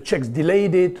the Czechs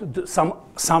delayed it, some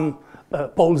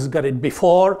Poles got it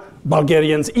before,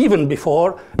 Bulgarians even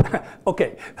before.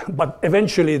 Okay, but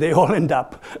eventually they all end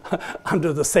up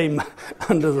under the same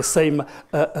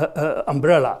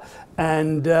umbrella.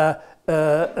 And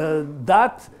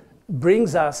that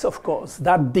brings us, of course,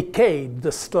 that decade,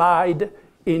 the slide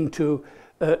into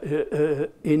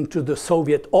the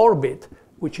Soviet orbit,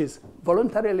 which is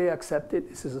voluntarily accepted.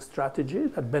 This is a strategy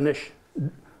that Beneš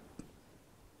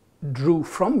drew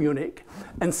from Munich.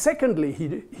 And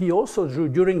secondly, he also drew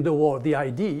during the war the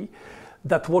idea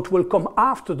that what will come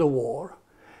after the war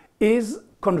is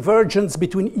convergence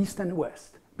between East and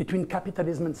West, between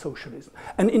capitalism and socialism.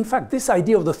 And in fact, this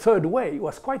idea of the third way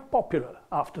was quite popular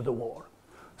after the war.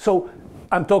 So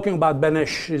I'm talking about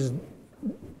Beneš's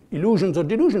illusions or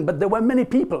delusion, but there were many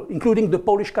people, including the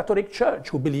Polish Catholic Church,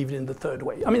 who believed in the third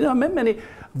way. I mean, there are many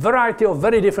variety of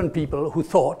very different people who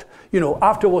thought,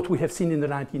 after what we have seen in the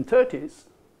 1930s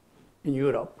in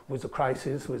Europe, with the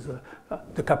crisis, with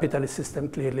the capitalist system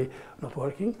clearly not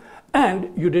working,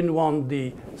 and you didn't want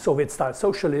the Soviet-style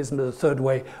socialism, the third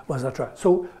way was not right.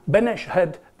 So Beneš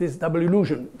had this double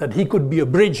illusion, that he could be a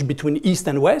bridge between East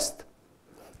and West,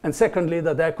 and secondly,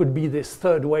 that there could be this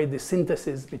third way, this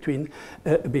synthesis between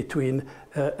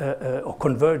or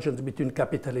convergence between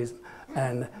capitalism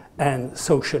and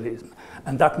socialism.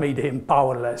 And that made him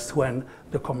powerless when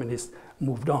the communists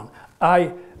moved on.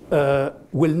 I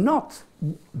will not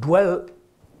dwell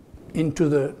into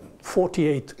the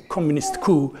 48 communist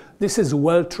coup. This is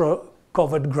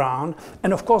well-covered ground.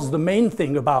 And of course, the main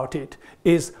thing about it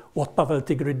is what Pavel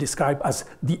Tigrid described as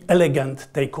the elegant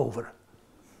takeover.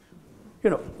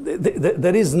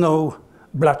 There is no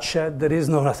bloodshed, there is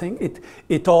no nothing. It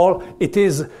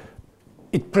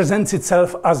presents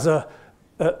itself as a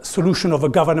solution of a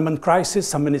government crisis.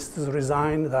 Some ministers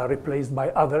resign, they are replaced by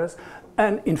others.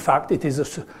 And in fact, it is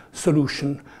a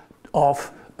solution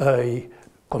of a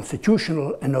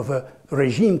constitutional and of a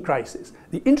regime crisis.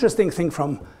 The interesting thing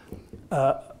from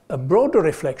a broader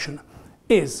reflection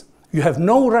is you have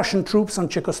no Russian troops on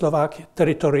Czechoslovak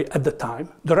territory at the time.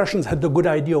 The Russians had the good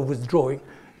idea of withdrawing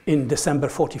in December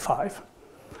 45.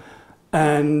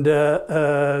 And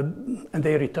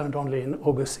they returned only in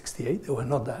August 68. They were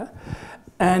not there.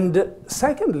 And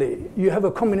secondly, you have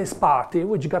a communist party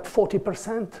which got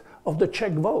 40% of the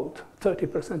Czech vote,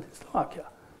 30% in Slovakia.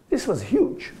 This was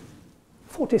huge,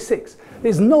 46.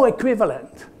 There's no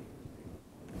equivalent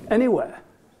anywhere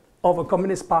of a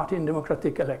communist party in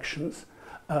democratic elections.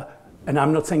 And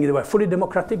I'm not saying they were fully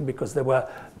democratic, because they were,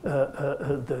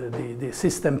 the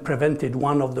system prevented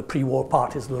one of the pre-war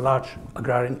parties, the large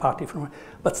agrarian party, from.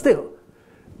 But still,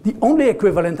 the only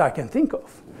equivalent I can think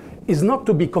of is not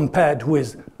to be compared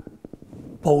with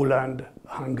Poland,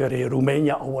 Hungary,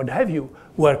 Romania, or what have you,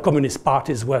 where communist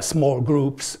parties were small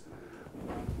groups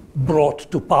brought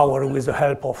to power with the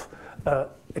help of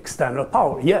external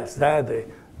power. Yes, there the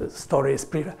story is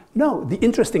pretty. No, the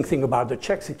interesting thing about the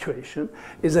Czech situation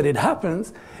is that it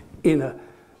happens in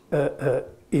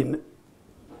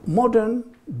modern,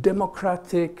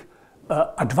 democratic,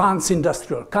 advanced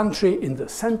industrial country in the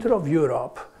center of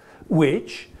Europe,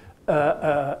 which,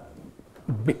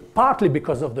 partly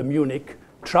because of the Munich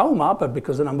trauma, but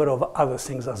because a number of other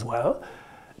things as well,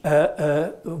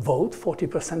 vote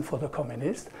 40% for the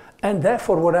communists. And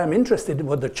therefore, what I'm interested in,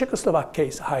 what the Czechoslovak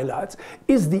case highlights,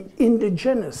 is the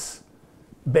indigenous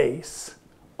base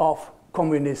of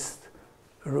communist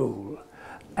rule.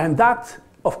 And that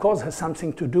of course, has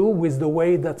something to do with the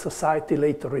way that society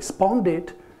later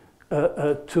responded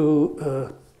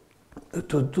to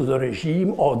the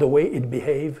regime, or the way it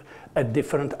behaved at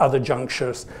different other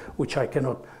junctures, which I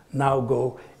cannot now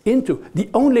go into. The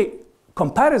only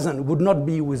comparison would not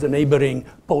be with a neighboring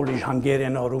Polish,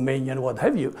 Hungarian, or Romanian, what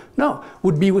have you. No,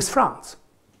 would be with France.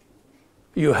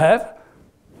 You have,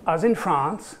 as in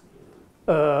France,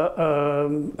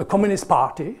 a communist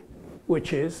party,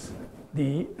 which is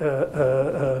the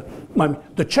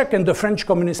Czech and the French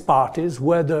communist parties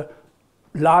were the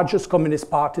largest communist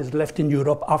parties left in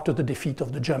Europe after the defeat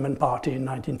of the German party in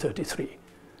 1933.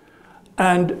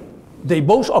 And they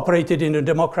both operated in a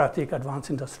democratic, advanced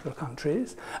industrial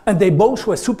countries, and they both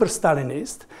were super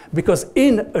Stalinist, because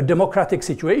in a democratic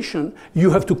situation,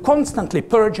 you have to constantly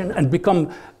purge and become,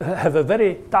 have a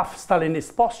very tough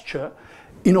Stalinist posture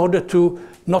in order to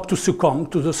not to succumb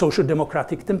to the social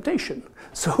democratic temptation.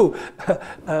 So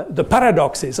the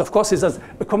paradox is, of course, is as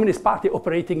a communist party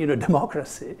operating in a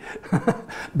democracy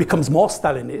becomes more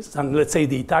Stalinist than, let's say,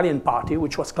 the Italian party,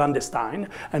 which was clandestine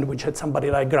and which had somebody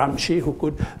like Gramsci who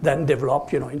could then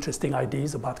develop, interesting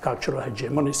ideas about cultural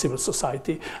hegemony, civil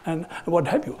society, and what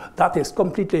have you. That is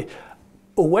completely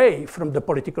away from the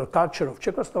political culture of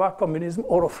Czechoslovak communism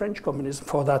or of French communism,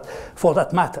 for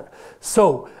that matter.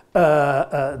 So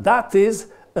that is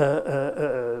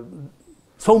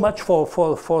so much for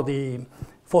the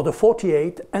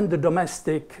 48 and the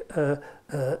domestic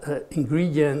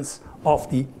ingredients of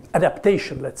the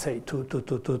adaptation, let's say,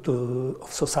 of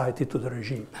society to the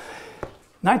regime.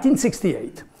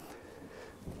 1968,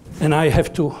 and I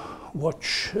have to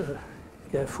watch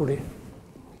carefully.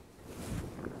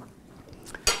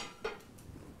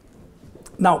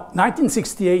 Now,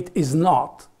 1968 is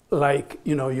not like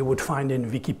you would find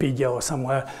in Wikipedia or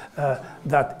somewhere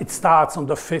that it starts on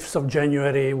the 5th of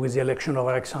January with the election of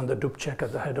Alexander Dubček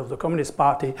as the head of the Communist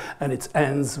Party, and it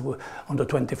ends on the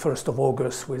 21st of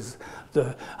August with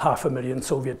the 500,000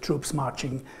 Soviet troops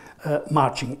marching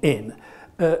in.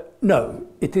 No,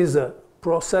 it is a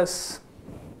process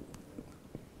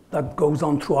that goes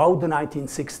on throughout the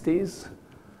 1960s,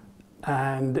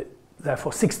 and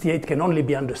therefore 68 can only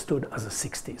be understood as a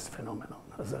 60s phenomenon,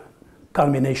 as a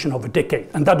culmination of a decade,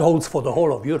 and that holds for the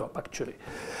whole of Europe, actually.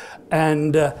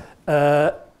 And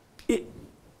the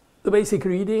basic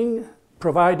reading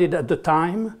provided at the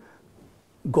time,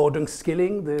 Gordon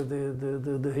Skilling,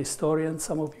 the historian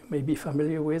some of you may be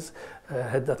familiar with,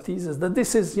 had that thesis, that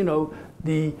this is,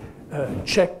 the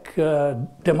Czech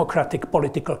democratic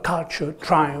political culture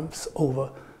triumphs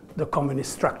over the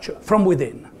communist structure from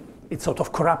within. It sort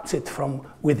of corrupts it from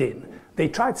within. They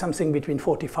tried something between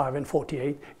 45 and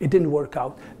 48. It didn't work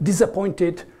out.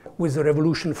 Disappointed with the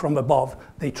revolution from above,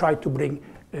 they tried to bring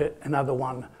another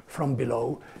one from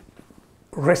below,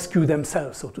 rescue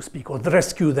themselves, so to speak, or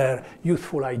rescue their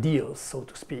youthful ideals, so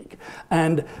to speak.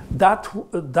 And that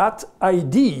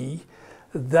idea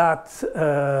that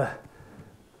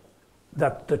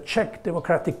the Czech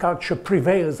democratic culture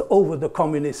prevails over the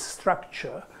communist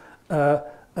structure,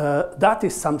 that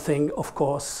is something, of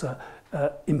course,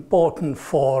 important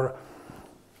for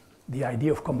the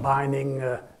idea of combining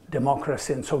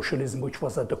democracy and socialism, which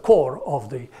was at the core of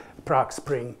the Prague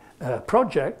Spring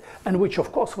project, and which,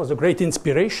 of course, was a great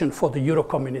inspiration for the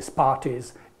Euro-communist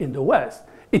parties in the West.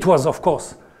 It was, of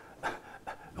course,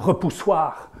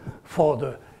 repoussoir for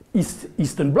the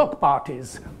Eastern Bloc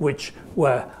parties, which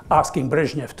were asking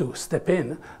Brezhnev to step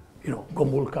in,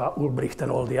 Gomulka, Ulbricht,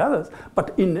 and all the others.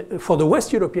 But for the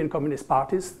West European communist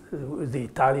parties, the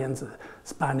Italians,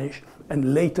 Spanish,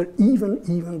 and later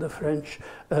even the French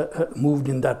moved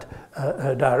in that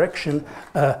direction.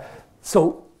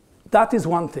 So that is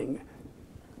one thing.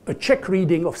 A Czech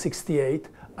reading of 68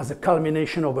 as a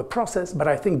culmination of a process, but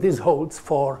I think this holds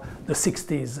for the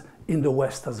 60s in the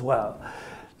West as well.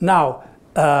 Now,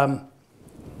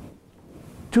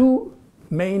 two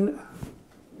main,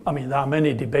 there are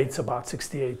many debates about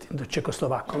 68 in the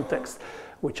Czechoslovak context,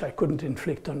 which I couldn't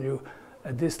inflict on you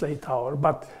at this late hour,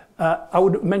 but I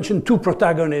would mention two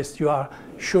protagonists you are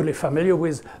surely familiar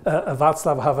with,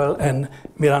 Václav Havel and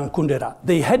Milan Kundera.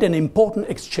 They had an important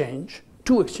exchange,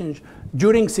 two exchanges,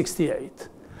 during 68.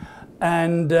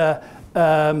 And,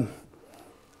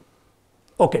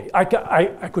 okay,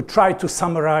 I could try to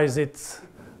summarize it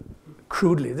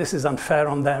crudely. This is unfair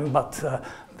on them, but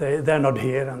they're not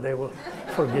here and they will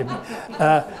forgive me.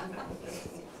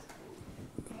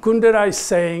 Kundera is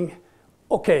saying,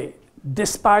 okay,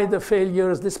 despite the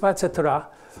failures, despite etc.,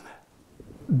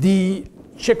 the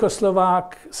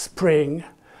Czechoslovak Spring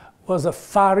was a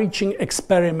far-reaching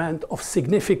experiment of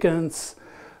significance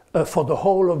for the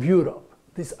whole of Europe.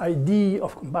 this idea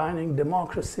of combining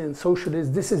democracy and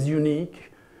socialism, this is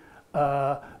unique,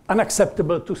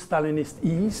 unacceptable to Stalinist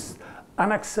East,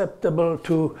 unacceptable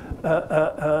to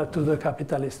the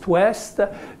capitalist West.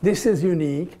 This is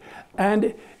unique,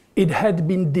 and it had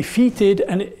been defeated,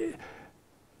 and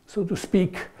so to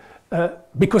speak,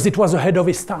 because it was ahead of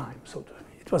its time.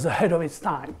 It was ahead of its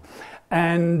time,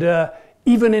 and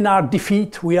even in our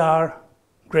defeat, we are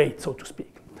great, so to speak.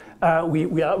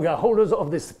 We are holders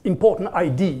of this important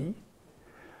idea,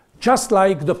 just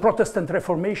like the Protestant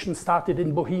Reformation started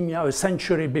in Bohemia a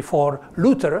century before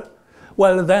Luther.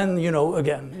 Well, then, you know,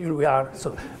 again, we are,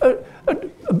 so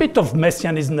a bit of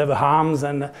messianism never harms,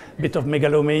 and a bit of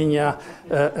megalomania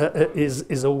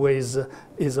is always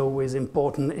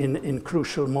important in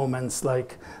crucial moments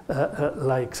like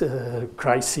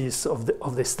crises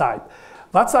of this type.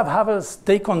 Václav Havel's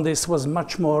take on this was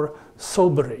much more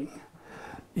sobering.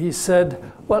 He said,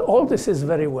 well, all this is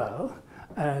very well,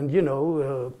 and, you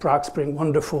know, Prague Spring,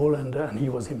 wonderful, and he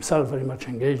was himself very much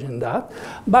engaged in that,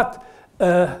 but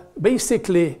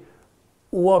basically,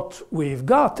 what we've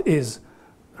got is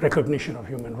recognition of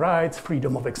human rights,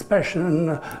 freedom of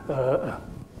expression,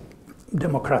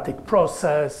 democratic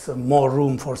process, more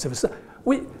room for civil society.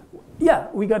 We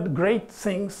got great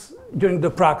things during the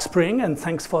Prague Spring, and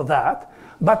thanks for that.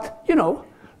 But, you know,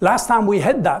 last time we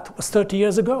had that was 30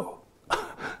 years ago.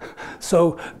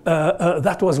 So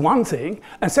that was one thing.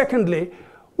 And secondly,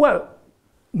 well,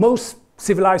 most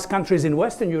civilized countries in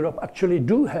Western Europe actually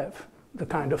do have the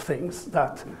kind of things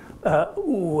that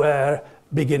were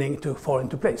beginning to fall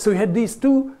into place. So you had these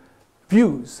two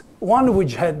views, one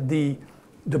which had the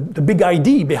big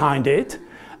idea behind it,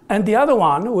 and the other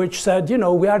one which said, you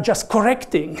know, we are just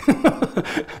correcting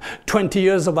 20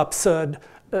 years of absurd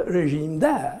regime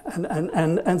there.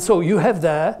 And so you have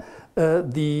there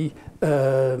the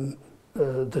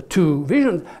two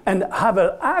visions. And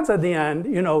Havel adds at the end,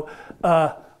 you know,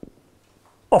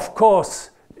 of course,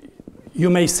 you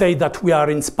may say that we are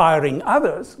inspiring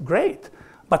others, great.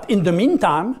 But in the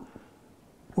meantime,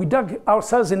 we dug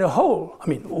ourselves in a hole. I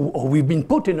mean, or we've been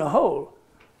put in a hole.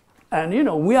 And, you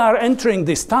know, we are entering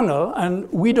this tunnel, and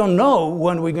we don't know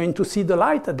when we're going to see the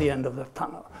light at the end of the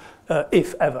tunnel,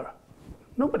 if ever.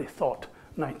 Nobody thought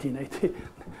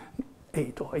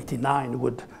 1988 or 89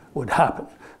 would happen.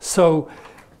 So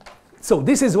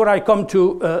this is where I come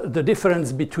to the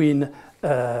difference between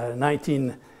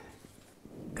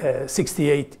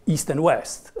 1968 East and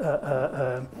West.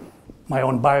 My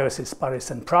own bias is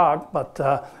Paris and Prague, but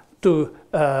to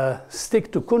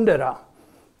stick to Kundera,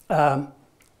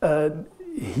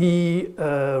 he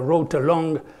wrote a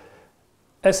long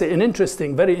essay, an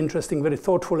interesting, very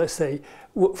thoughtful essay,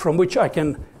 from which I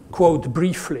can quote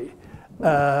briefly.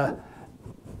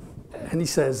 And he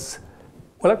says,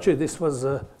 well, actually, this was,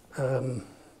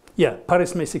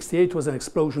 Paris May 68 was an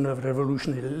explosion of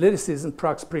revolutionary lyricism.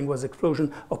 Prague Spring was an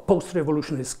explosion of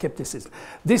post-revolutionary skepticism.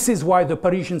 This is why the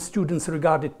Parisian students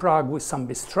regarded Prague with some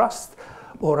mistrust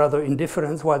or rather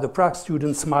indifference, while the Prague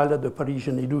students smiled at the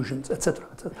Parisian illusions, etc.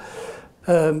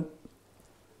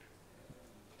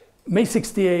 May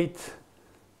 68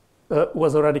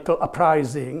 was a radical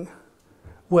uprising,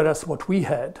 whereas what we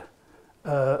had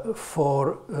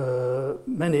for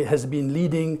many has been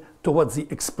leading towards the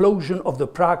explosion of the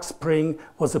Prague Spring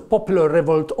was a popular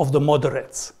revolt of the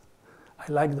moderates. I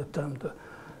like the term, the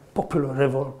popular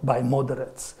revolt by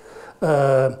moderates.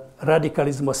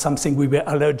 Radicalism was something we were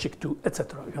allergic to,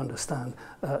 etc. You understand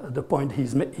the point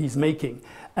he's making.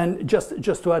 And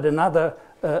just to add another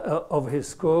of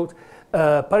his quote,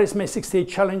 Paris May 68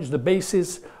 challenged the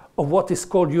basis of what is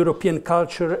called European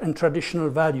culture and traditional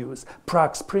values.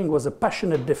 Prague Spring was a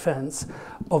passionate defense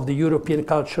of the European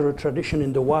cultural tradition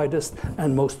in the widest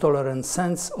and most tolerant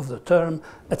sense of the term,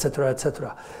 etc.,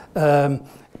 etc.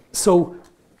 So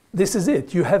this is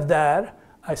it. You have there,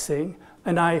 I think,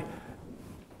 and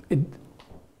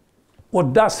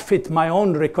what does fit my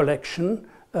own recollection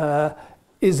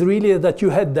is really that you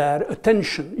had there a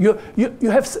tension. You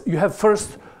have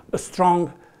first a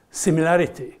strong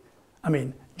similarity. I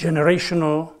mean,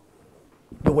 generational,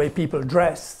 the way people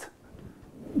dressed,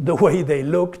 the way they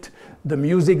looked, the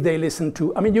music they listened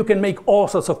to. I mean, you can make all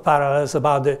sorts of parallels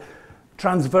about the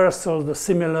transversal, the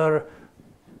similar,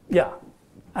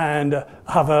 and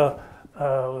Havel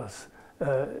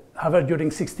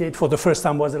during '68 for the first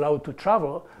time was allowed to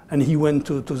travel, and he went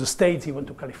to the States, he went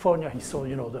to California, he saw,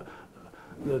 you know,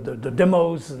 the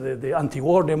demos, the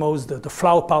anti-war demos, the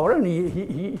flower power, and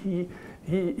he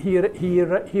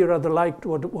rather liked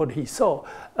what he saw.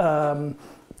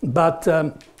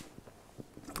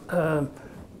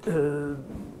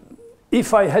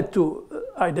 If I had to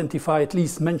identify, at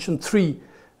least mention three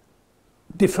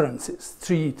differences,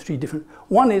 three different.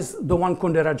 One is the one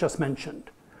Kundera just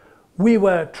mentioned. We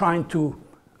were trying to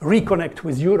reconnect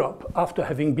with Europe after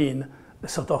having been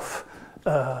sort of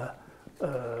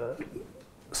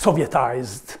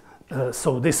Sovietized.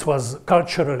 So this was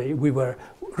culturally, we were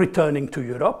returning to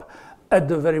Europe at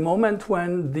the very moment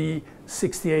when the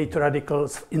 68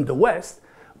 radicals in the West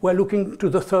were looking to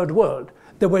the third world.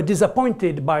 They were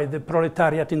disappointed by the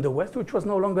proletariat in the West, which was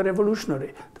no longer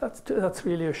revolutionary. That's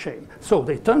really a shame. So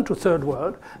they turned to third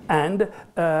world, and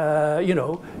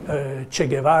Che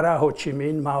Guevara, Ho Chi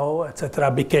Minh, Mao,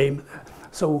 etc. became.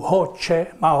 So Ho,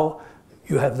 Che, Mao,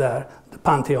 you have there the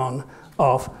pantheon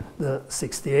of the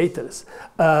 68ers.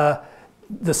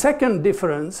 The second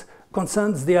difference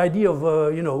concerns the idea of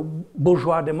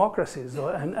bourgeois democracies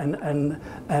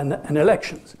and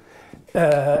elections.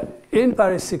 In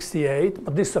Paris 68,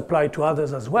 but this applied to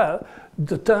others as well,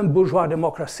 the term bourgeois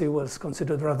democracy was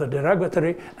considered rather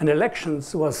derogatory, and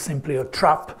elections was simply a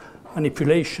trap,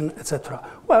 manipulation, etc.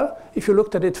 Well, if you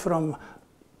looked at it from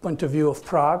point of view of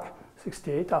Prague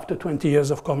 68, after 20 years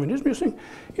of communism, you think,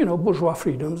 bourgeois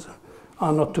freedoms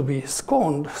are not to be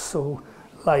scorned so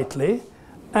lightly.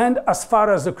 And as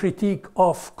far as the critique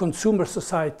of consumer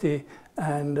society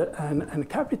and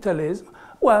capitalism,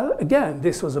 well, again,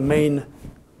 this was a main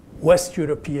West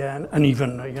European and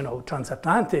even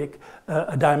transatlantic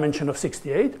dimension of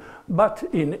 68. But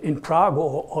in Prague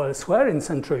or elsewhere in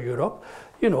Central Europe,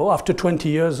 after 20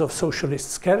 years of socialist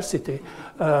scarcity,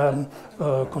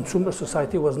 consumer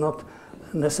society was not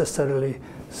necessarily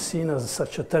seen as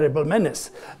such a terrible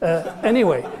menace.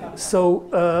 Anyway, so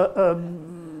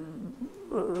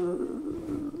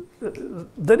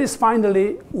there is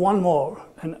finally one more,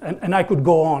 and I could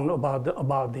go on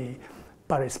about the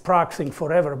Paris-Prague thing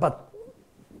forever, but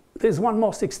there's one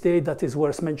more 68 that is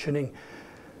worth mentioning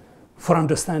for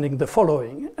understanding the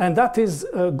following, and that is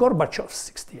Gorbachev's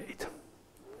 68.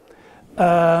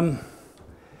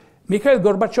 Mikhail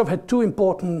Gorbachev had two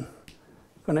important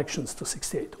connections to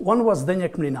 68. One was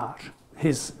Zdeněk Mlynář,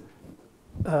 his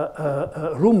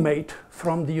roommate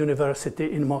from the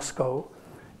university in Moscow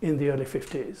in the early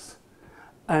 50s.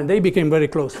 And they became very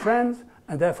close friends,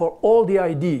 and therefore all the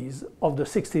ideas of the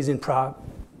 60s in Prague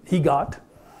he got.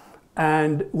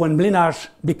 And when Mlynář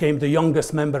became the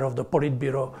youngest member of the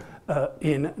Politburo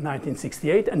in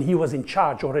 1968, and he was in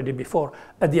charge already before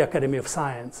at the Academy of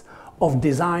Science of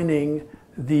designing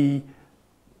the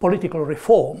political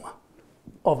reform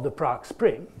of the Prague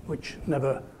Spring, which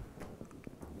never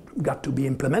got to be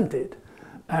implemented.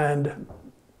 And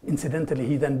incidentally,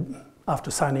 he then,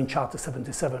 after signing Charter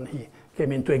 77, he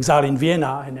came into exile in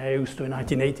Vienna, and in the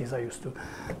 1980s, I used to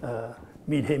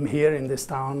meet him here in this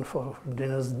town for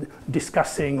dinners,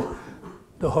 discussing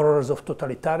the horrors of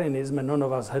totalitarianism, and none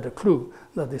of us had a clue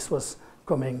that this was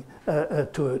coming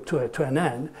to an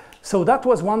end. So that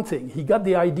was one thing. He got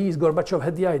the ideas, Gorbachev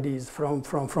had the ideas from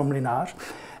Mlynář.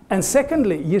 And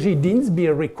secondly, Jiří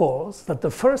Dienstbier recalls that the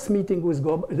first meeting with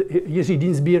Jiří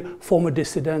Dienstbier, former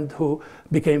dissident who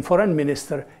became foreign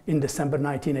minister in December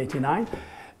 1989,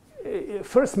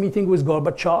 first meeting with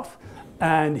Gorbachev,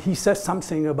 and he says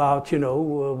something about,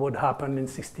 what happened in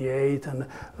 68 and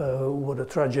what a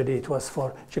tragedy it was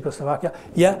for Czechoslovakia.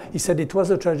 Yeah, he said it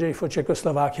was a tragedy for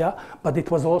Czechoslovakia, but it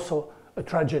was also a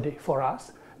tragedy for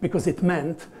us because it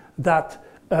meant that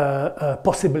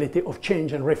possibility of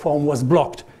change and reform was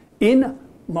blocked in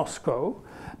Moscow,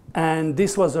 and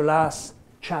this was the last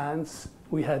chance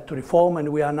we had to reform, and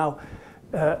we are now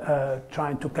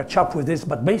trying to catch up with this.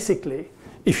 But basically,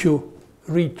 if you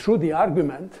read through the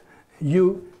argument,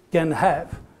 you can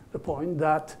have the point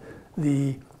that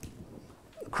the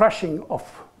crushing of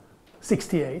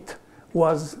 68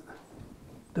 was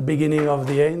the beginning of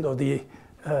the end, or the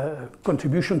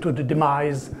contribution to the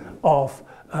demise of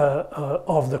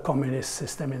the communist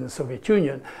system in the Soviet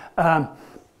Union.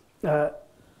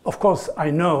 Of course,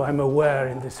 I'm aware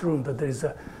in this room that there is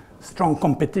a strong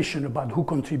competition about who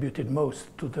contributed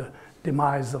most to the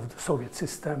demise of the Soviet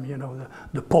system.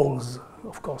 The Poles,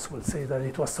 of course, will say that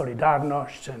it was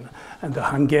Solidarność, and the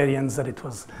Hungarians that it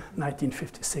was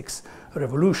 1956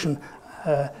 revolution.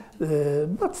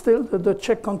 But still, the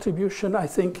Czech contribution, I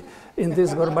think, in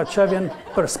this Gorbachevian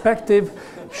perspective,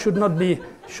 should not be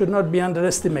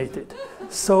underestimated.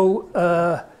 So,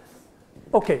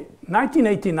 okay,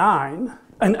 1989,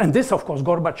 and this, of course,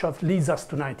 Gorbachev leads us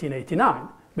to 1989,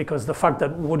 because the fact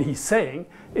that what he's saying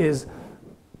is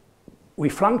we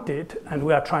flunked it and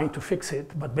we are trying to fix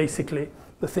it, but basically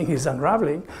the thing is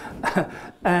unraveling.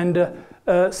 And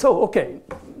so, okay,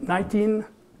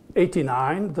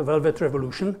 1989, the Velvet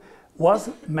Revolution, was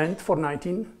meant for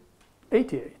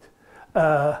 1988.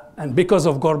 And because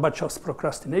of Gorbachev's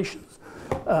procrastinations,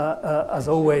 as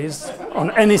always,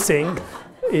 on anything,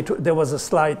 there was a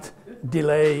slight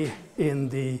delay in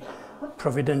the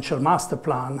providential master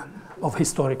plan of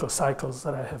historical cycles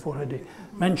that I have already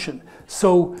mentioned.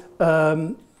 So,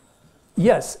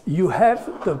 yes, you have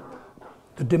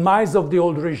the demise of the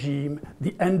old regime,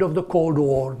 the end of the Cold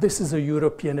War. This is a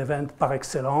European event par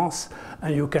excellence,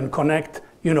 and you can connect,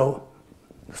 you know,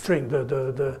 string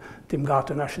the Tim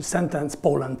Garton-Ash's sentence: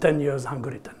 Poland 10 years,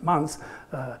 Hungary 10 months,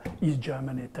 East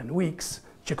Germany 10 weeks,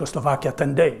 Czechoslovakia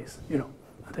 10 days, you know.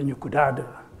 And then you could add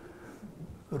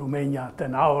Romania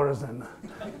 10 hours and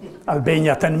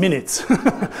Albania 10 minutes.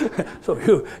 So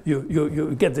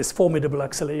you get this formidable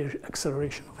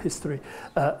acceleration of history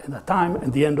in a time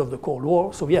and the end of the Cold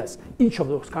War. So yes, each of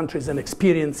those countries are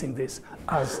experiencing this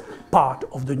as part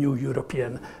of the new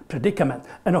European predicament.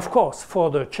 And of course, for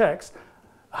the Czechs,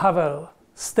 Havel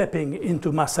stepping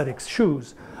into Masaryk's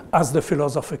shoes as the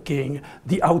philosopher king,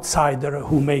 the outsider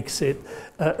who makes it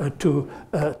to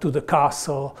the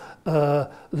castle,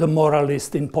 the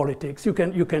moralist in politics. You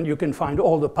can find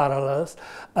all the parallels.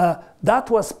 That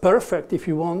was perfect if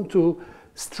you want to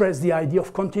stress the idea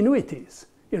of continuities.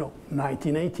 You know,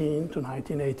 1918 to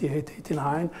 1988,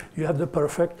 89, you have the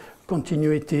perfect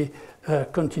continuity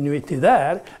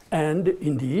there. And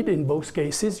indeed, in both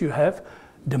cases, you have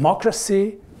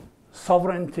democracy,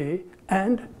 sovereignty,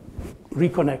 and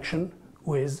reconnection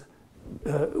with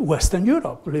Western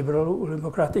Europe, liberal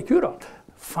democratic Europe.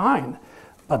 Fine.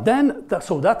 But then,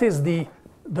 so that is the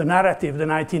narrative, the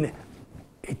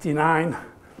 1989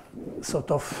 sort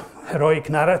of heroic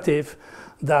narrative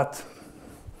that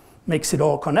makes it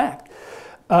all connect.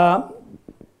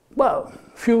 Well,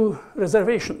 few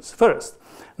reservations. First,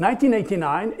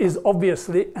 1989 is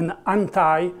obviously an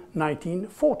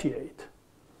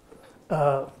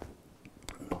anti-1948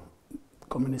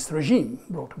 communist regime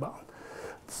brought about.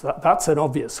 So that's an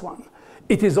obvious one.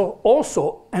 It is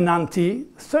also an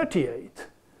anti-38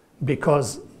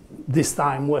 because this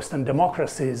time Western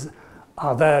democracies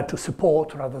are there to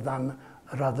support rather than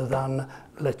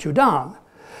let you down.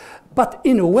 But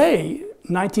in a way,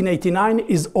 1989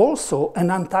 is also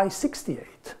an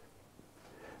anti-68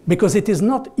 because it is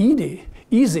not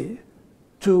easy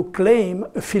to claim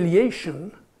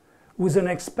affiliation with an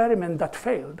experiment that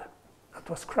failed, that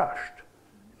was crushed.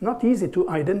 Not easy to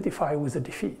identify with a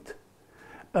defeat.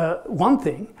 One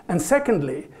thing, and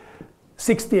secondly,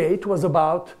 68 was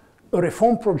about a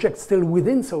reform project still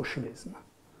within socialism.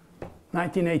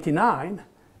 1989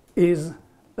 is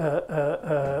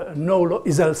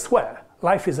elsewhere.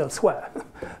 Life is elsewhere,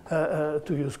 to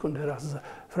use Kundera's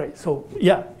phrase. So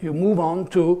yeah, you move on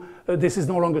to this is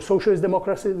no longer socialist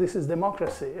democracy, this is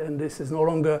democracy, and this is no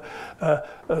longer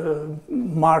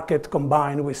market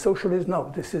combined with socialism.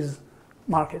 No, this is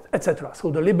market, etc.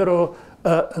 So the liberal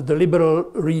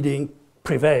reading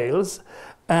prevails,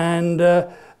 and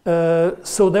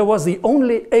so there was the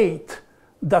only 8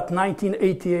 that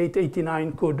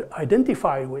 1988-89 could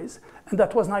identify with, and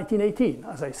that was 1918,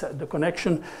 as I said, the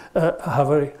connection,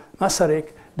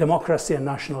 Masaryk, democracy and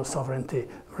national sovereignty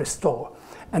restore.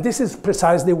 And this is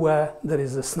precisely where there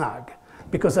is a snag,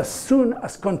 because as soon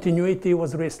as continuity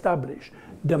was reestablished,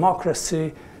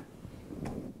 democracy,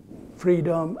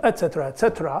 freedom, etc.,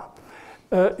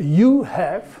 you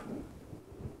have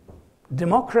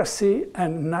democracy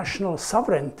and national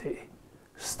sovereignty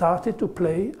started to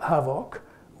play havoc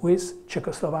with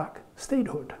Czechoslovak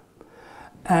statehood.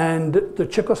 And the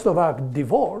Czechoslovak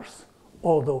divorce,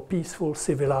 although peaceful,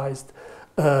 civilized,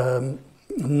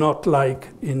 not like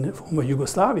in former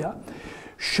Yugoslavia,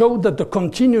 showed that the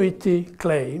continuity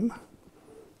claim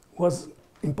was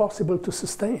impossible to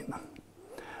sustain.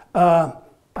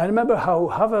 I remember how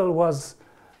Havel was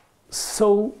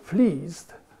so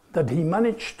pleased that he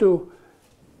managed to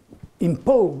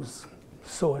impose,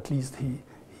 so at least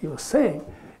he was saying,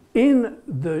 in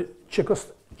the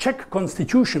Czech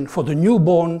constitution for the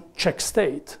newborn Czech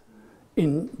state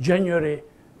in January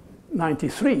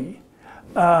 93,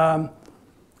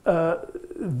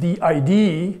 the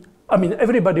idea, I mean,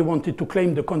 everybody wanted to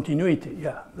claim the continuity.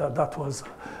 Yeah, that was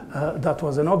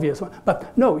an obvious one.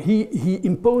 But no, he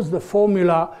imposed the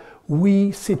formula,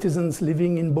 we citizens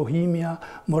living in Bohemia,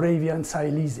 Moravia, and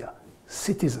Silesia,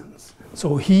 citizens.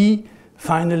 So he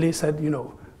finally said, you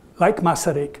know, like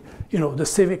Masaryk, you know, the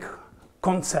civic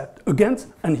concept against,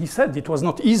 and he said it was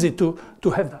not easy to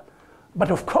have that.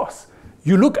 But of course,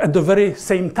 you look at the very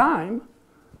same time,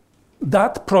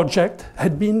 that project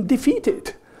had been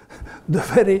defeated.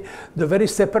 The very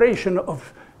separation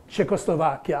of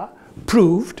Czechoslovakia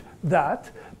proved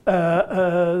that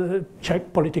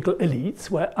Czech political elites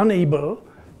were unable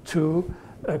to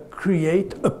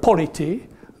create a polity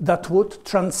that would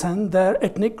transcend their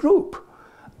ethnic group.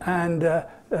 And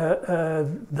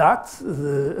and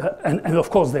of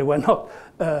course they were not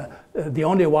the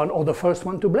only one or the first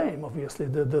one to blame. Obviously,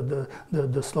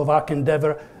 the Slovak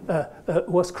endeavor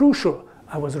was crucial.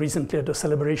 I was recently at the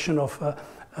celebration of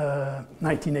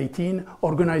 1918,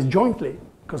 organized jointly,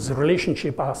 because the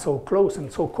relationships are so close and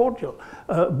so cordial,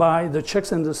 by the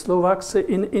Czechs and the Slovaks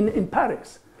in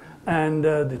Paris. And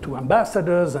the two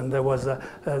ambassadors, and there was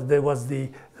the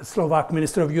Slovak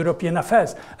Minister of European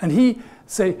Affairs, and he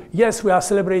say, yes, we are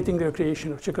celebrating the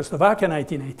creation of Czechoslovakia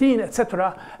 1918,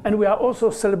 etc., and we are also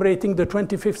celebrating the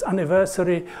 25th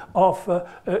anniversary of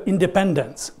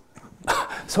independence.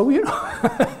 So, you know,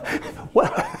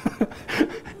 well,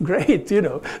 great, you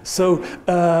know. So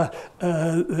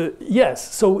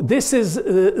yes, so this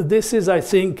is I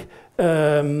think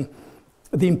the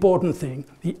important thing.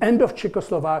 The end of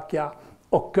Czechoslovakia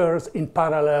occurs in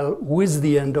parallel with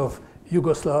the end of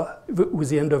Yugoslavia.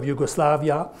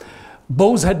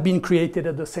 Both had been created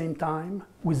at the same time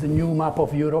with the new map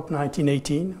of Europe,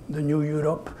 1918, the new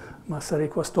Europe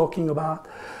Masaryk was talking about.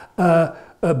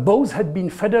 Both had been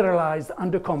federalized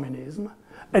under communism,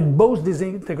 and both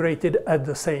disintegrated at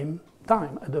the same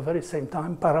time, at the very same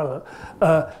time, parallel.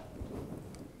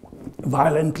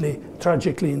 Violently,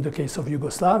 tragically in the case of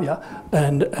Yugoslavia,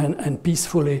 and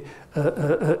peacefully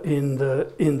in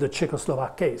the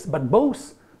Czechoslovak case. But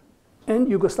both in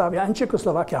Yugoslavia and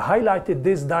Czechoslovakia highlighted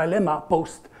this dilemma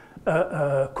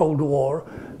post-Cold War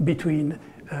between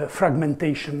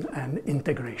fragmentation and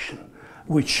integration,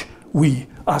 which we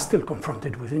are still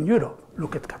confronted with in Europe.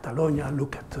 Look at Catalonia,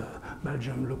 look at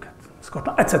Belgium, look at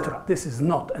Scotland, etc. This is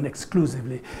not an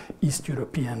exclusively East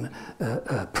European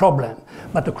problem.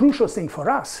 But the crucial thing for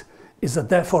us is that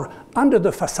therefore, under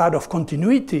the facade of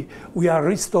continuity, we are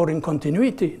restoring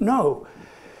continuity. No.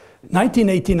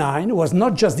 1989 was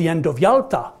not just the end of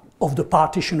Yalta, of the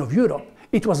partition of Europe,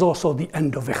 it was also the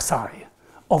end of Versailles,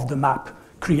 of the map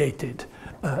created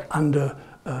under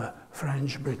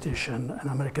French, British, and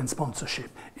American sponsorship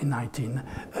in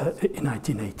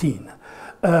 1918.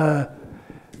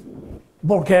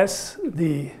 Borges,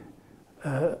 the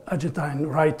Argentine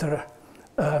writer,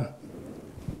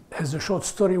 has a short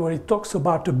story where he talks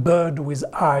about a bird with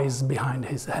eyes behind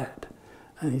his head.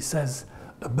 And he says,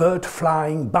 a bird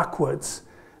flying backwards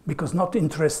because not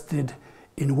interested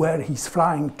in where he's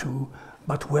flying to,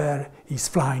 but where he's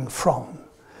flying from.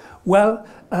 Well,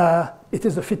 it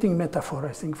is a fitting metaphor,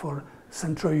 I think, for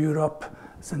Central Europe,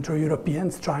 Central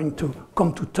Europeans trying to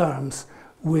come to terms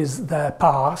with their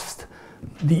past.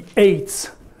 The eights,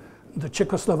 the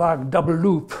Czechoslovak double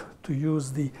loop, to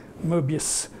use the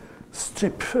Möbius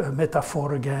strip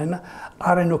metaphor again,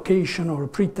 are an occasion or a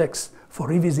pretext for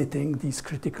revisiting these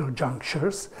critical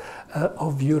junctures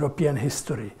of European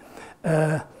history.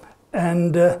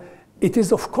 And it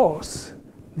is, of course,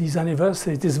 these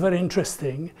anniversaries, it is very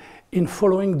interesting in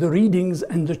following the readings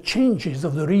and the changes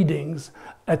of the readings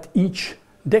at each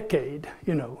decade.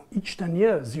 You know, each 10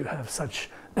 years you have such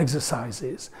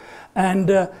exercises.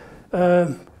 And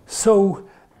so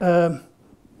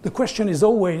the question is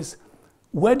always,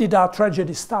 where did our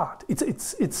tragedy start?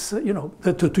 It's you know,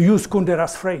 to use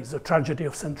Kundera's phrase, the tragedy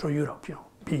of Central Europe, you know,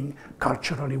 being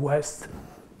culturally West,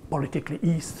 politically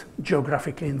East,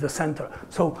 geographically in the center.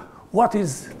 So that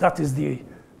is the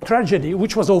tragedy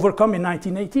which was overcome in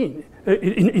 1918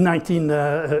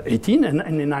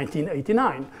 and in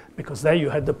 1989, because there you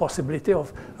had the possibility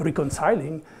of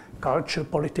reconciling culture,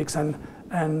 politics, and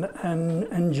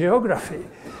geography.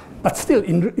 But still,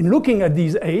 in looking at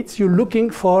these eights, you're looking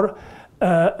for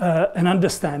an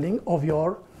understanding of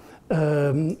your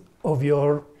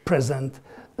present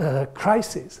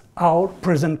crisis, our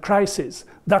present crisis.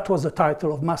 That was the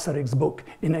title of Masaryk's book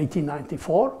in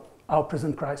 1894, Our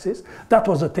Present Crisis. That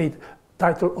was the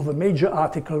title of a major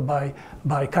article by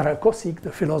Karel Kosík,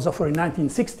 the philosopher, in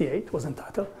 1968, was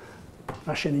entitled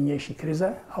Naše nynější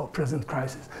krize, Our Present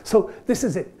Crisis. So this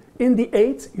is it. In the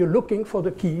eights, you're looking for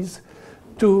the keys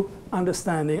to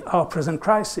understanding our present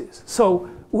crisis. So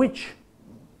which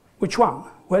one?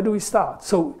 Where do we start?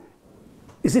 So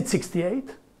is it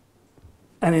 68?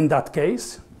 And in that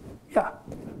case, yeah,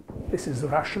 this is the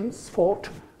Russians fought.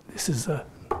 This is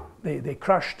they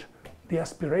crushed the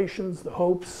aspirations, the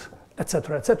hopes,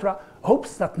 etc., etc.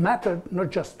 Hopes that mattered not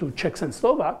just to Czechs and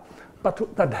Slovak,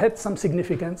 but that had some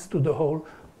significance to the whole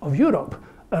of Europe,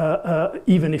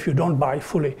 even if you don't buy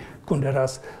fully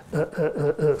Kundera's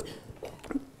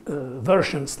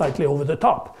version, slightly over the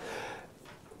top.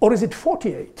 Or is it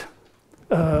 48?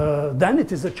 Then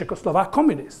it is the Czechoslovak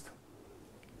communists.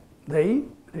 They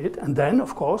did, and then,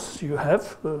 of course, you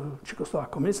have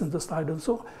Czechoslovak communists and the side and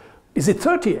so on. Is it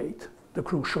 38? the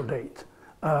crucial date?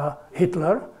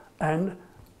 Hitler and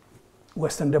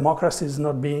Western democracies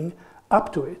not being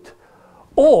up to it?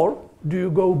 Or do you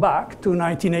go back to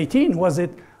 1918? Was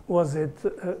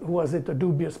it a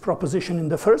dubious proposition in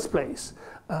the first place,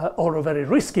 or a very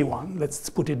risky one, let's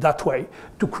put it that way,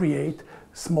 to create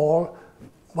small,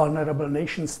 vulnerable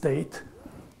nation state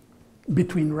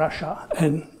between Russia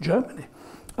and Germany?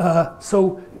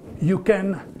 So you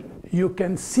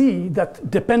can see that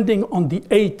depending on the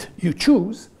 8 you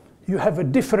choose, you have a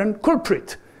different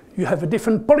culprit. You have a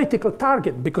different political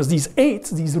target, because these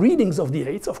 8s, these readings of the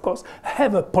 8s, of course,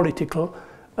 have a political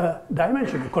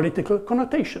dimension, a political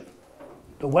connotation.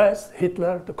 The West,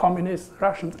 Hitler, the communists,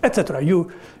 Russians, etc.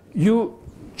 You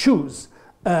choose.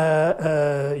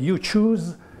 You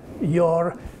choose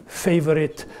your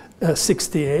favorite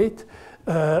 68,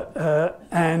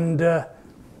 and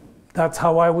that's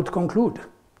how I would conclude.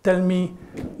 Tell me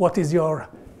what is your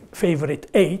favorite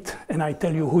 8, and I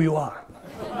tell you who you are.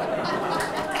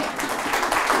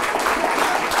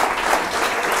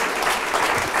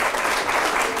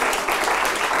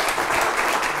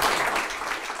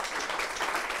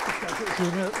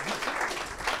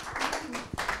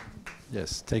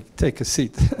 Yes, take a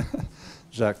seat,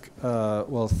 Jacques.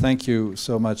 Well, thank you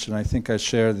so much, and I think I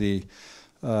share the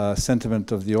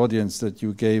sentiment of the audience that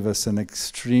you gave us an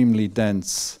extremely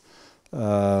dense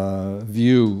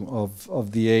view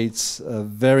of the 8s,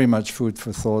 very much food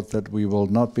for thought that we will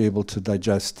not be able to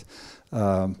digest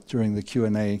during the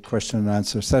Q&A, question and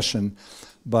answer session.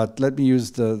 But let me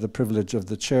use the privilege of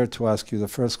the chair to ask you the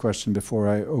first question before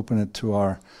I open it to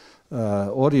our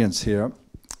audience here.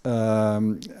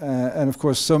 And of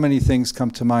course, so many things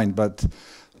come to mind, but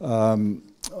on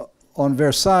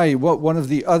Versailles, one of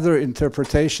the other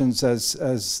interpretations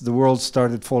as the world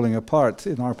started falling apart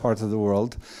in our part of the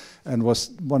world, and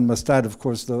one must add, of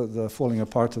course, the falling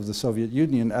apart of the Soviet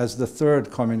Union as the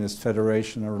third communist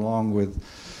federation along with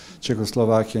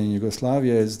Czechoslovakia and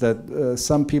Yugoslavia, is that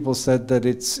some people said that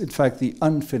it's in fact the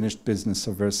unfinished business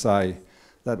of Versailles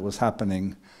that was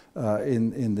happening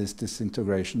in this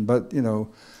disintegration. But you know,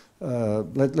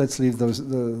 let's leave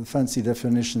the fancy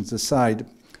definitions aside.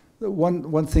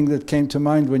 One thing that came to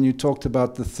mind when you talked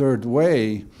about the third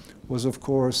way was, of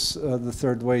course, the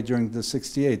third way during the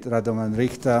 68, Radovan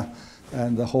Richta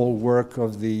and the whole work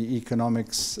of the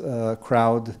economics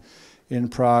crowd in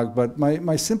Prague. But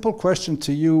my simple question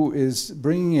to you is,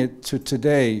 bringing it to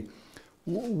today,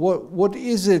 what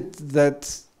is it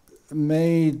that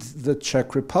made the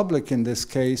Czech Republic, in this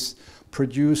case,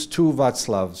 produce two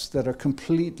Václavs that are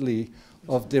completely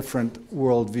of different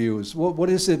worldviews? What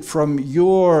is it from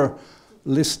your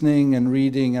listening and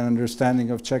reading and understanding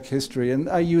of Czech history? And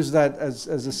I use that as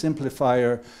a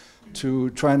simplifier to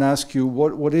try and ask you,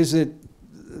 what is it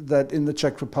that in the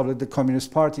Czech Republic the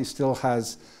Communist Party still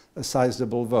has a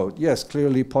sizable vote? Yes,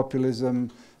 clearly populism,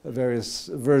 various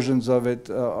versions of it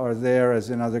are there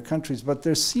as in other countries, but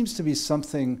there seems to be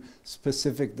something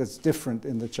specific that's different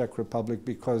in the Czech Republic,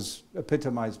 because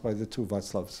epitomized by the two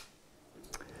Václavs.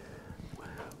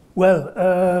 Well,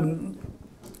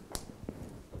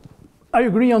 I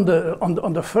agree on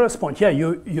the first point. Yeah,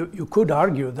 you could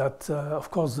argue that, of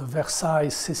course, the Versailles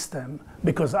system,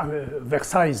 because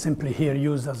Versailles is simply here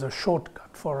used as a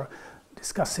shortcut for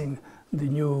discussing the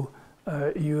new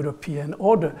European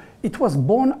order. It was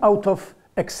born out of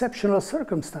exceptional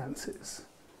circumstances,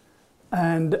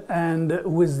 and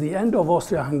with the end of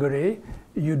Austria-Hungary,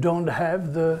 you don't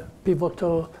have the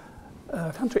pivotal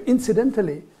country.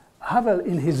 Incidentally, Havel,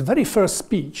 in his very first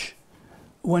speech,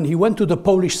 when he went to the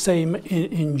Polish Sejm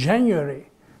in January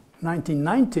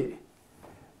 1990,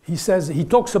 he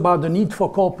talks about the need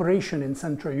for cooperation in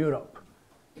Central Europe,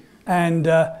 and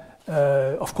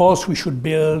of course, we should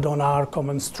build on our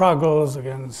common struggles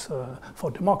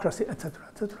for democracy, etc.,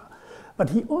 etc. But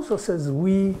he also says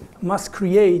we must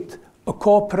create a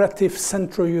cooperative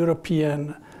Central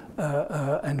European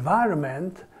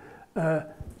environment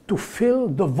to fill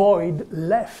the void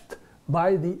left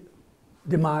by the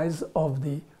demise of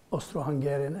the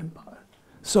Austro-Hungarian Empire.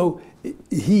 So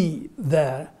he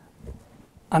there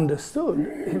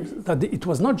understood that it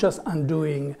was not just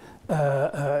undoing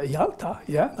Yalta,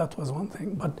 yeah, that was one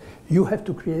thing, but you have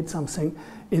to create something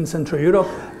in Central Europe,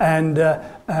 and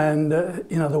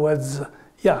in other words,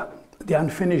 yeah, the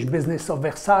unfinished business of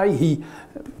Versailles, he,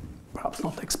 perhaps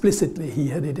not explicitly, he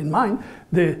had it in mind,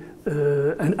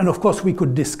 and of course we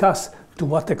could discuss to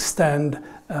what extent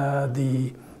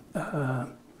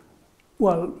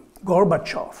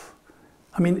Gorbachev,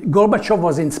 I mean, Gorbachev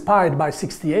was inspired by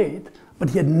 68, but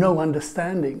he had no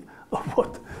understanding of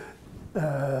what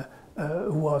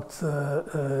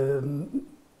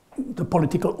the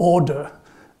political order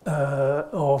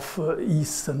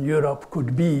Eastern Europe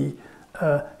could be.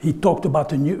 He talked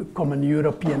about a new common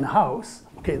European house.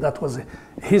 Okay, that was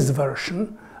his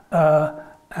version.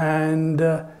 And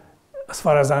as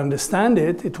far as I understand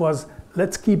it, it was,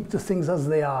 let's keep the things as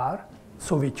they are,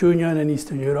 Soviet Union and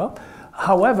Eastern Europe.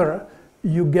 However,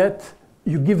 you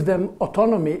give them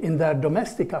autonomy in their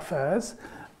domestic affairs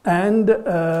and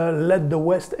let the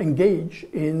West engage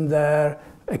in their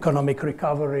economic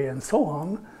recovery and so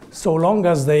on, so long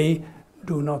as they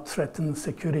do not threaten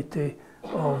security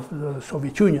of the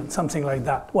Soviet Union, something like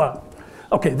that. Well,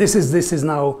 okay, this is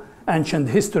now ancient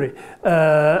history,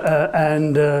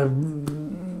 and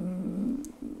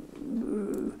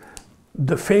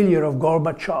the failure of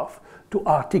Gorbachev to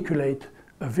articulate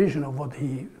a vision of what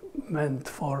he meant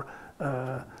for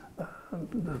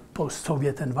the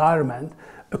post-Soviet environment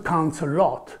accounts a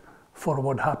lot for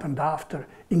what happened after,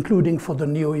 including for the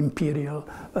neo-imperial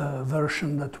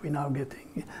version that we're now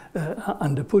getting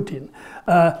under Putin.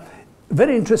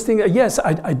 Very interesting. Yes,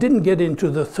 I didn't get into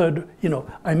the third,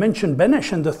 I mentioned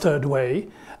Benes and the third way,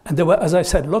 and there were, as I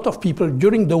said, a lot of people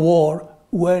during the war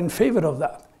were in favor of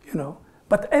that,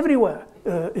 but everywhere.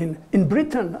 In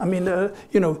Britain, I mean,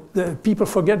 the people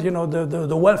forget,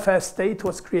 the welfare state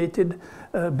was created,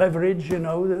 Beveridge,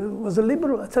 was a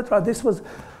liberal, etc. This was,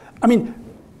 I mean,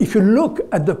 if you look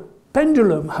at the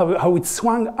pendulum, how it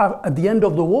swung at the end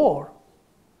of the war,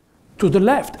 to the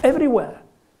left, everywhere.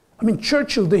 I mean,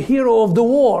 Churchill, the hero of the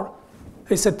war,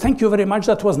 he said, thank you very much,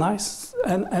 that was nice,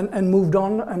 and moved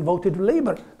on and voted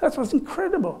Labour. That was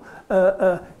incredible.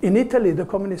 In Italy, the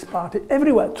Communist Party,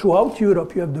 everywhere throughout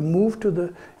Europe, you have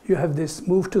this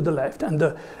move to the left,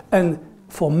 and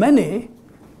for many,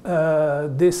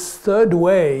 this third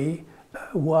way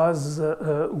was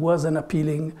an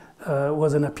appealing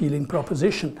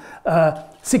proposition.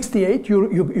 68,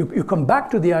 you come back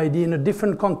to the idea in a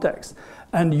different context,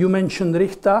 and you mentioned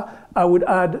Richter. I would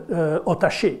add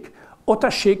Otashik.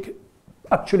 Otashik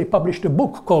actually published a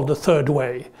book called The Third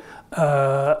Way.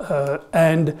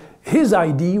 And his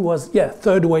idea was,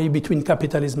 third way between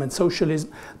capitalism and socialism,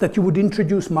 that you would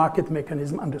introduce market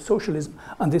mechanism under socialism,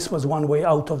 and this was one way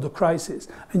out of the crisis.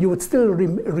 And you would still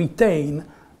retain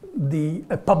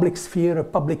a public sphere, a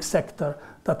public sector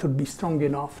that would be strong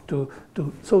enough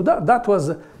so that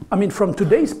was, I mean, from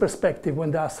today's perspective,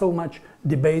 when there are so much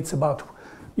debates about,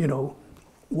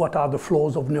 what are the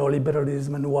flaws of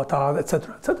neoliberalism and what are,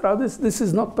 etc., etc. This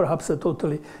is not perhaps a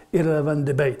totally irrelevant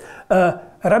debate.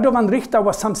 Radovan Richter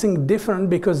was something different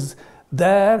because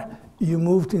there you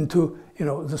moved into,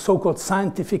 the so-called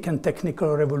scientific and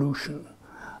technical revolution.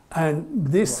 And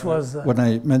this was... when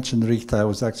I mentioned Richter, I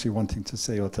was actually wanting to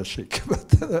say Otashik,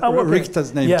 but okay.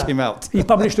 Richter's name came out. He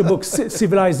published a book,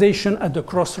 Civilization at the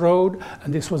Crossroad,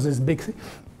 and this was his big thing.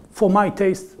 For my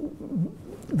taste,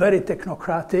 very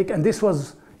technocratic, and this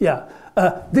was,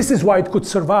 this is why it could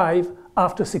survive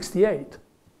after 68.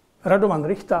 Radovan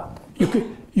Richter,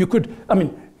 you could, I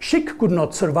mean, Schick could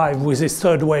not survive with his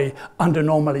third way under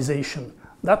normalization.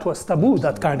 That was taboo,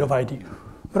 that kind of idea.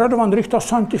 Radovan Richter,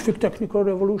 scientific technical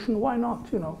revolution, why not,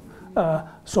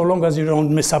 so long as you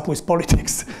don't mess up with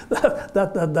politics.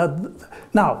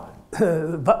 Now,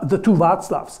 the two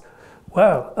Václavs.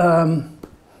 Well,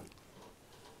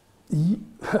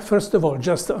 first of all,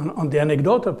 just on the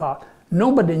anecdotal part,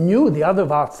 nobody knew the other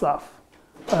Václav,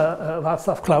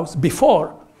 Václav Klaus,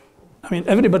 before. I mean,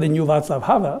 everybody knew Václav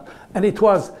Havel, and it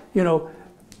was,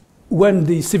 when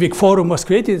the Civic Forum was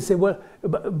created, they said, well,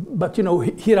 but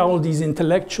here are all these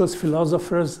intellectuals,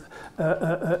 philosophers,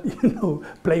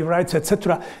 playwrights,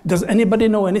 etc. Does anybody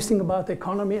know anything about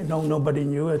economy? No, nobody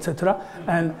knew, etc.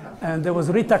 And there was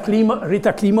Rita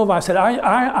Klimova. I said,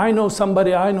 I know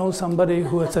somebody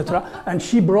who, etc. And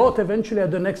she brought, eventually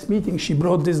at the next meeting, she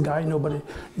brought this guy nobody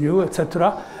knew,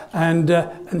 etc. And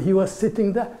he was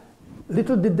sitting there.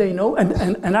 Little did they know,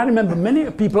 and I remember many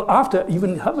people after,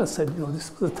 even Havel said,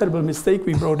 this was a terrible mistake,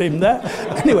 we brought him there.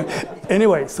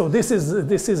 Anyway, so this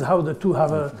is how the two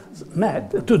Havels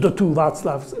met, the two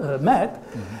Václavs met,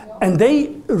 and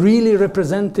they really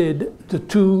represented the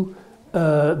two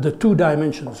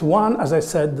dimensions. One, as I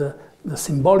said, the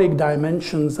symbolic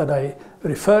dimensions that I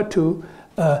referred to,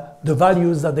 the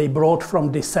values that they brought from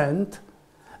dissent,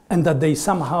 and that they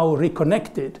somehow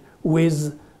reconnected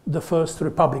with the First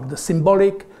Republic, the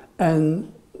symbolic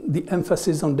and the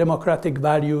emphasis on democratic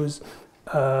values.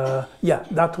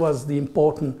 That was the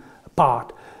important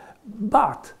part.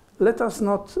 But let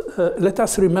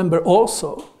us remember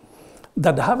also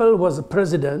that Havel was a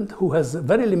president who has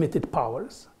very limited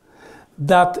powers,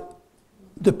 that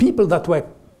the people that were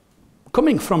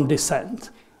coming from dissent,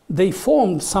 they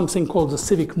formed something called the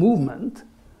civic movement,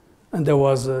 and there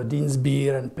was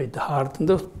Dinsbeer and Peter Hart, and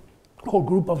the whole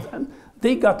group of them.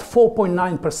 They got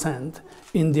 4.9%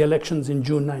 in the elections in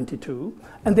June 92,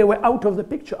 and they were out of the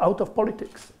picture, out of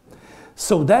politics.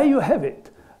 So there you have it.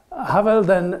 Havel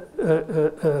then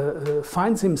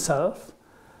finds himself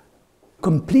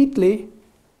completely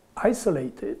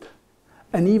isolated,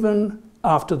 and even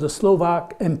after the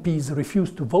Slovak MPs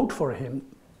refused to vote for him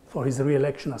for his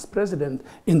re-election as president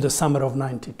in the summer of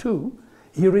 92,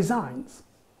 he resigns.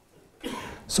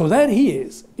 So there he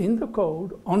is in the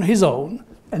code on his own,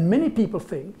 and many people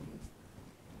think,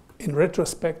 in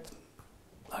retrospect,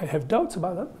 I have doubts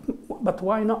about that, but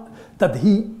why not? That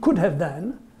he could have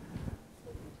then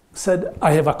said,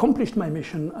 I have accomplished my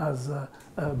mission as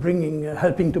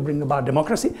helping to bring about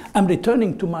democracy. I'm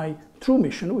returning to my true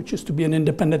mission, which is to be an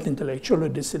independent intellectual, a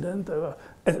dissident, a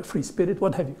free spirit,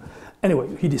 what have you.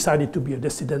 Anyway, he decided to be a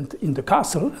dissident in the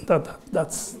castle.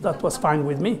 That was fine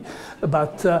with me.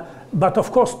 But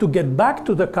of course, to get back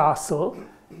to the castle,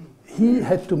 he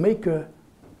had to make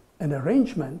an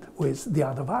arrangement with the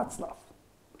other Václav,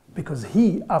 because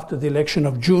he, after the election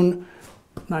of June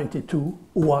 92,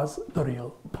 was the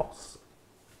real boss.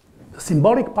 The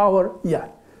symbolic power, yeah.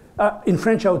 In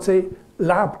French, I would say,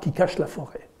 l'arbre qui cache la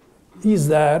forêt. He's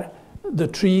there, the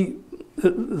tree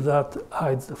that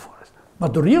hides the forest.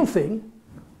 But the real thing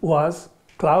was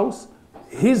Klaus,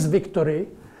 his victory,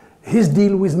 his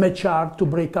deal with Mečiar to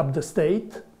break up the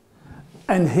state,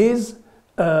 and his,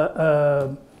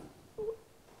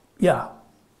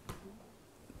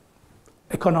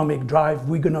 economic drive.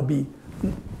 We're going to be,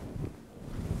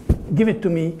 give it to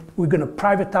me, we're going to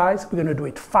privatize, we're going to do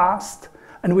it fast,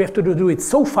 and we have to do it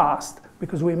so fast,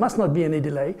 because we must not be any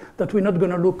delay, that we're not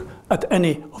going to look at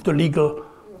any of the legal,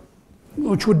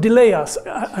 which would delay us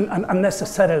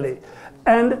unnecessarily.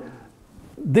 And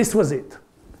this was it.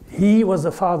 He was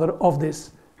the father of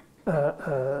this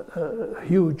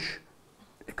huge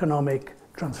economic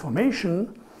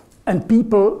transformation, and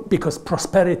people, because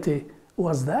prosperity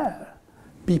was there,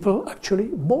 people actually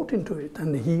bought into it,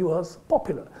 and he was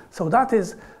popular. So that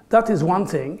is one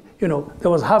thing. You know,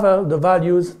 there was Havel, the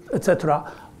values,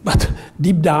 etc., but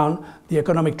deep down, the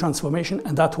economic transformation,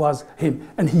 and that was him.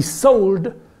 And he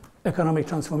sold economic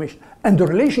transformation. And the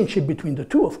relationship between the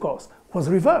two, of course, was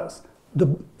reversed.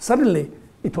 Suddenly,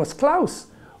 it was Klaus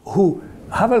who,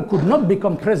 Havel could not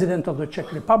become president of the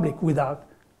Czech Republic without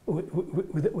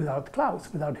Klaus,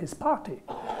 without his party.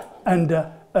 And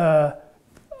I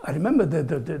remember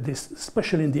this,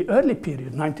 especially in the early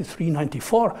period, 93,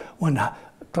 94, when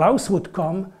Klaus would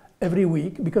come every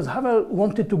week, because Havel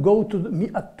wanted to go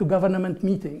to government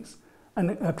meetings.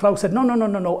 And Klaus said,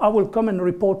 no, I will come and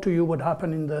report to you what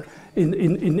happened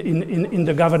in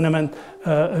the government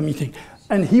meeting.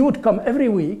 And he would come every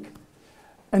week,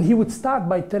 and he would start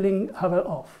by telling Havel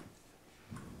off.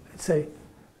 He'd say,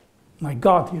 my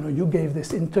God, you gave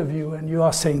this interview and you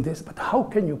are saying this, but how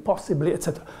can you possibly,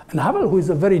 etc. And Havel, who is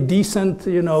a very decent,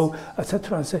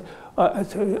 etc., and say,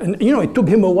 it took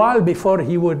him a while before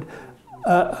he would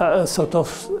sort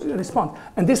of respond.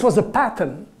 And this was a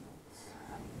pattern.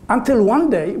 Until one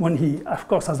day, when he, of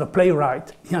course, as a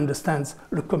playwright, he understands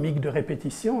le comique de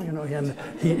répétition,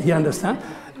 he understands.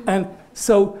 And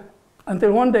so,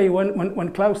 until one day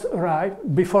when Klaus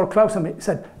arrived, before Klaus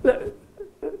said,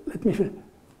 let me finish.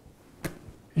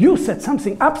 You said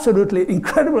something absolutely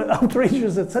incredible,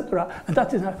 outrageous, etc. And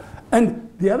that is, and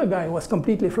the other guy was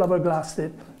completely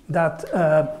flabbergasted that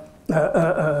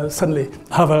suddenly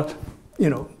Havel,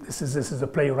 this is a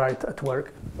playwright at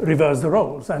work, reversed the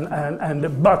roles,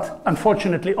 but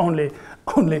unfortunately only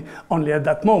at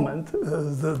that moment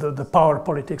the power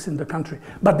politics in the country.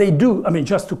 But they do,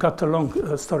 just to cut a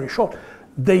long story short,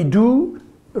 they do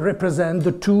represent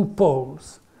the two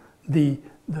poles, the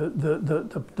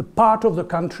part of the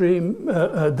country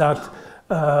that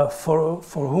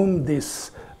for whom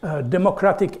this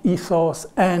democratic ethos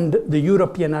and the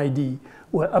European idea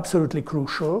were absolutely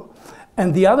crucial,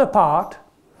 and the other part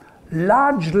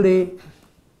largely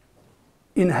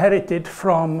inherited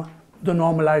from the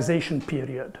normalization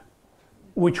period,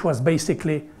 which was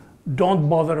basically don't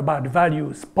bother about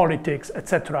values, politics,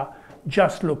 etc.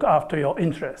 Just look after your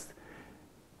interest.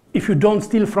 If you don't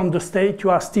steal from the state, you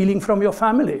are stealing from your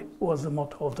family, was the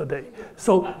motto of the day.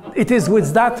 So it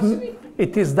is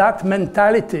that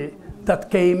mentality that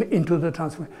came into the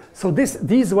transformation. So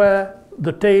these were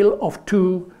the tale of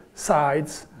two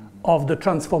sides of the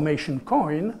transformation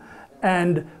coin.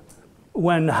 And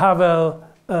when Havel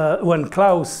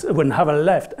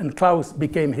left and Klaus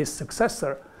became his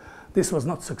successor, this was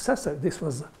not successor, this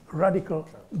was radical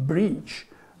breach.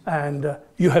 And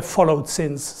you have followed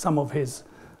since some of his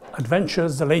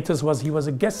adventures. The latest was he was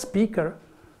a guest speaker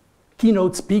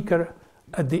keynote speaker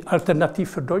at the Alternative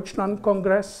für Deutschland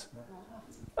Congress.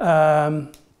 And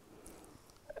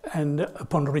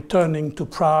upon returning to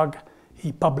Prague,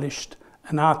 he published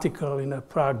an article in a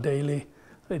Prague daily,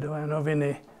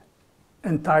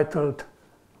 entitled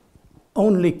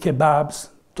 "Only Kebabs,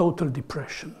 Total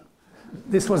Depression."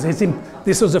 This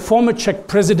was a former Czech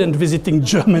president visiting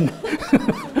Germany.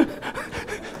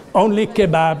 Only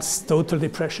kebabs, total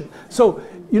depression. So,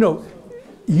 you know,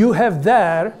 you have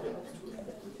there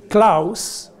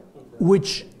Klaus,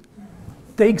 which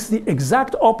takes the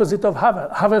exact opposite of Havel.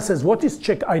 Havel says, what is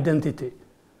Czech identity?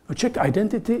 A Czech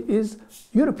identity is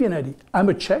European identity. I'm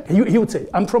a Czech. He would say,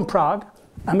 I'm from Prague,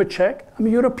 I'm a Czech, I'm a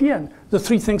European. The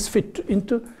three things fit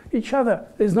into each other.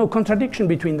 There's no contradiction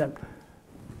between them.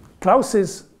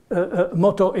 Klaus's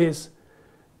motto is,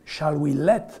 shall we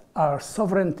let our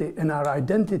sovereignty and our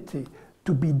identity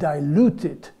to be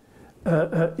diluted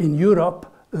in Europe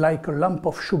like a lump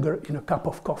of sugar in a cup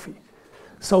of coffee?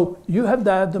 So you have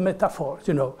there the metaphors,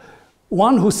 you know.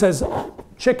 One who says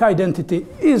Czech identity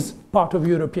is part of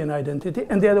European identity,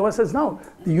 and the other one says, no,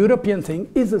 the European thing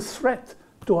is a threat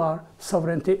to our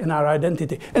sovereignty and our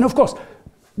identity. And of course,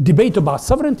 debate about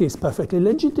sovereignty is perfectly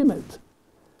legitimate.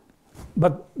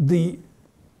 But the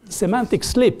semantic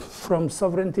slip from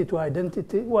sovereignty to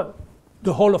identity, well,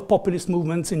 the whole of populist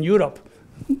movements in Europe,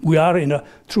 we are in a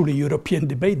truly European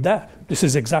debate there. This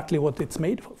is exactly what it's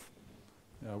made of.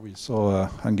 Yeah, we saw a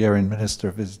Hungarian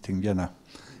minister visiting Vienna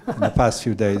in the past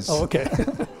few days. Oh, okay.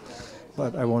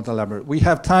 But I won't elaborate. We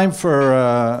have time for,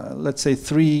 let's say,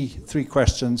 three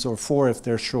questions, or four if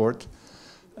they're short.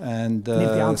 And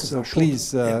so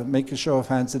please make a show of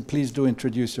hands, and please do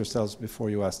introduce yourselves before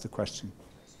you ask the question.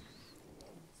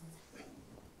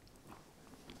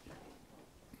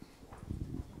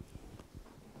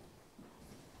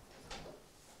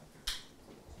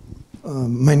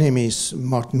 My name is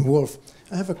Martin Wolf.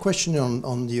 I have a question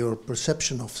on your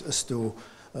perception as to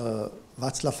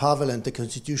Václav Havel and the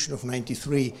Constitution of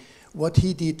 '93. What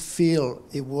he did feel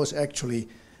it was actually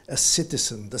a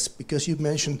citizen. That's because you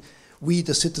mentioned we,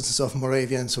 the citizens of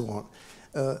Moravia, and so on.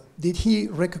 Did he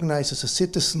recognize as a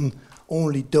citizen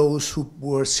only those who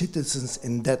were citizens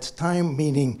in that time,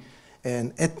 meaning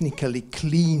an ethnically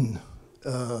clean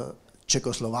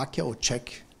Czechoslovakia or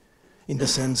Czech, in the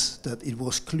sense that it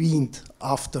was cleaned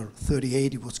after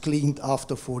 38, it was cleaned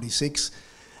after 46,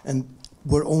 and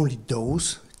were only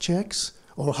those Czechs?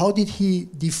 Or how did he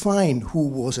define who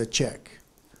was a Czech?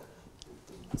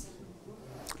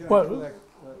 Well,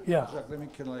 yeah. Jacques, let me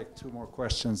collect two more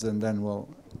questions, and then we'll...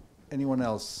 Anyone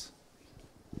else?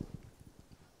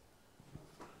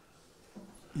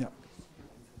 Yeah.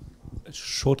 A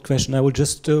short question. I will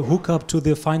just hook up to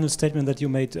the final statement that you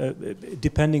made.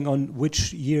 Depending on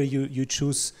which year you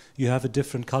choose, you have a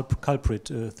different culprit,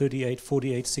 38,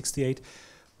 48, 68.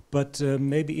 But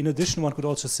maybe in addition, one could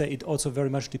also say it also very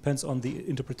much depends on the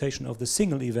interpretation of the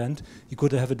single event. You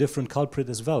could have a different culprit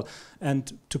as well.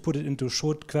 And to put it into a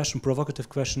short question, provocative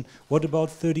question, what about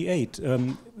 38?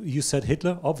 You said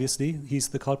Hitler, obviously, he's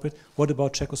the culprit. What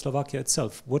about Czechoslovakia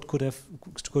itself? What could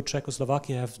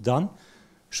Czechoslovakia have done?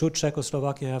 Should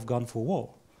Czechoslovakia have gone for war?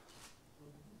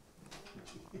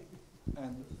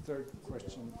 And the third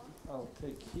question I'll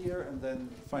take here, and then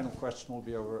the final question will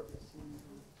be over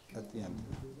at the end.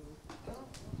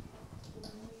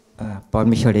 Paul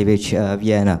Michalevich,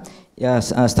 Vienna.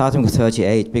 Yes, starting with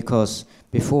 38, because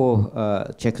before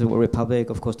Czechoslovak Republic,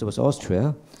 of course, there was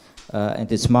Austria,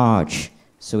 and it's March,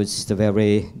 so it's the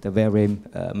very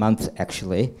month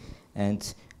actually,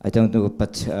 and I don't know,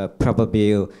 but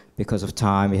probably because of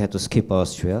time we had to skip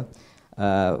Austria.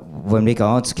 When we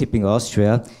got skipping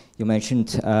Austria, you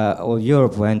mentioned all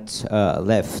Europe went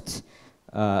left.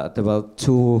 There were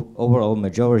two overall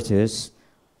majorities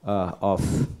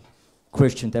of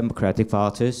Christian democratic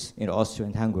parties in Austria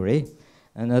and Hungary,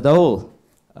 and not all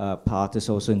parties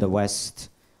also in the West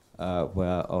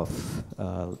were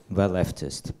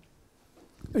leftist.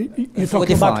 You're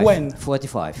talking about when?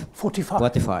 45. 45.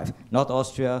 45. Not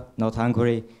Austria, not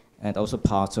Hungary, and also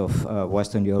parts of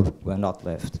Western Europe were not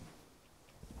left.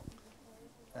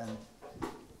 And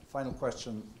final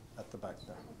question at the back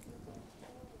there.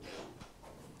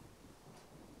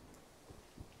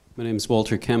 My name is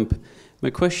Walter Kemp. My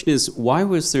question is, why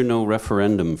was there no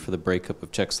referendum for the breakup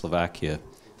of Czechoslovakia?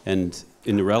 And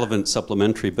an irrelevant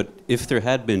supplementary, but if there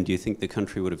had been, do you think the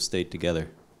country would have stayed together?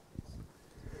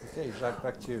 Okay, Jacques,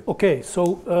 back to you. Okay,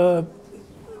 so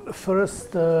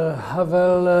first,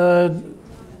 Havel,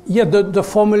 the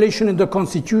formulation in the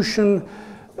constitution,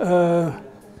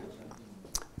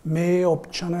 my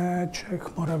občané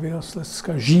Čech, Moravia,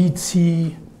 Slezska,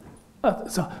 žijící,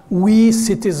 we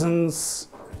citizens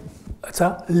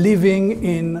living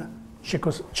in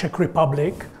Czech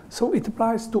Republic, so it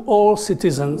applies to all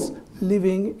citizens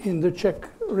living in the Czech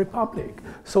Republic.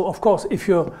 So of course, if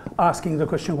you're asking the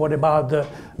question, what about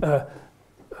the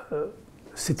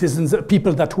citizens,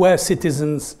 people that were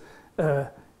citizens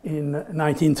in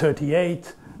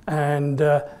 1938 and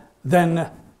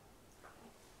then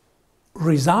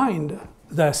resigned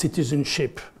their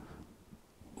citizenship,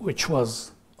 which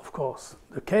was, of course,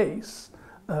 the case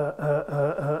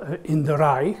in the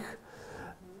Reich,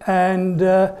 and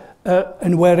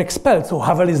were expelled. So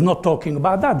Havel is not talking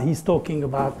about that. He's talking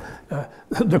about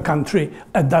the country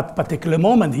at that particular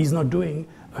moment. He's not doing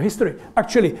a history.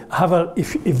 Actually, Havel,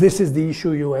 if this is the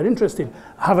issue you are interested in,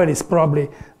 Havel is probably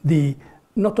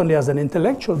not only as an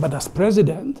intellectual, but as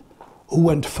president, who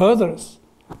went further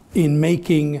in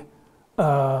making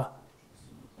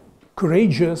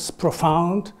courageous,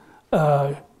 profound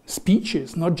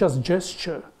speeches, not just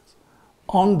gestures,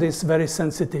 on these very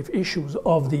sensitive issues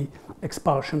of the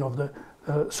expulsion of the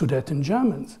Sudeten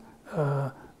Germans.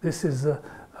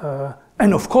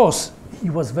 And of course, he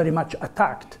was very much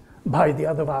attacked by the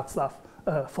other Václav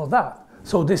for that.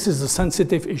 So this is a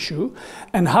sensitive issue,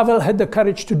 and Havel had the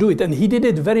courage to do it, and he did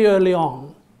it very early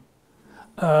on.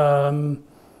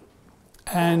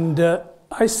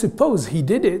 I suppose he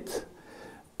did it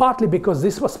partly because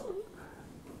this was,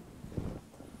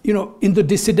 in the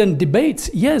dissident debates,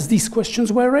 yes, these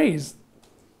questions were raised.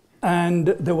 And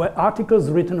there were articles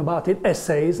written about it,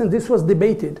 essays, and this was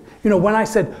debated. When I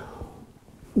said,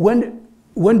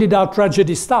 when did our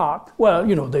tragedy start? Well,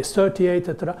 there's 38,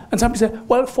 etc. And somebody said,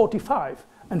 well, 45.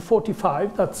 And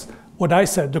 45, that's what I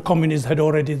said, the communists had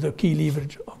already the key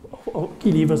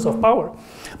levers of power.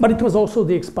 But it was also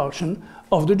the expulsion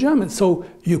of the Germans. So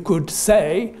you could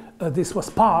say this was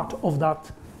part of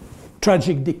that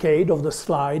tragic decade of the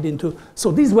slide into.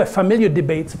 So these were familiar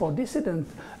debates for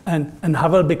dissidents. And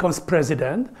Havel becomes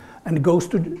president and goes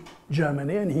to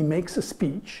Germany, and he makes a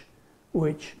speech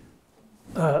which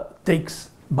takes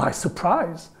by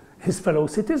surprise his fellow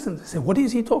citizens. They say, what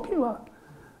is he talking about?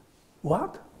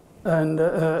 What? And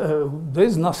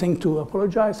there's nothing to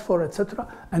apologize for, etc.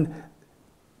 And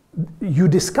you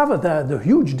discover there the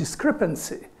huge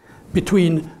discrepancy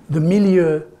between the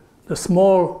milieu, the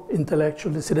small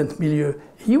intellectual dissident milieu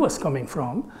he was coming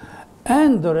from,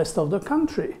 and the rest of the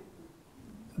country.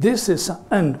 This is,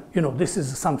 this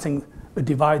is something, a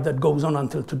divide that goes on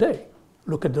until today.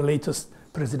 Look at the latest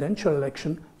presidential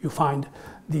election, you find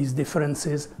these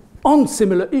differences on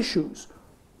similar issues.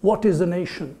 What is a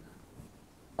nation?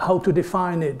 How to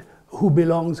define it? Who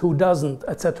belongs, who doesn't,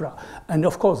 etc. And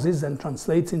of course, this then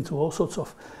translates into all sorts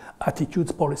of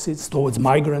attitudes, policies towards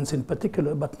migrants in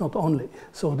particular, but not only.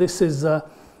 So this is, I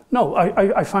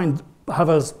find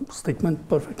Havel's statement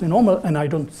perfectly normal, and I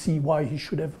don't see why he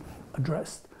should have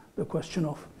addressed the question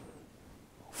of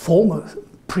former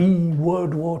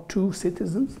pre-World War II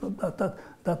citizens.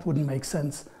 That wouldn't make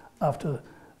sense after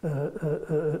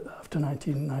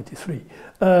 1993.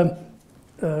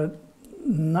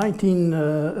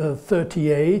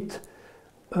 1938.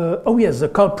 Oh yes, the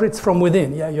culprits from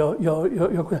within. Yeah,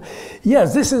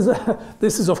 yes. This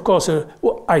is of course.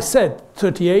 I said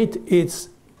 38. It's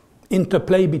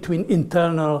interplay between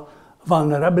internal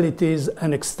vulnerabilities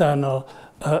and external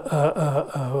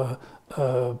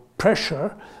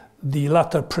pressure, the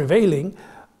latter prevailing.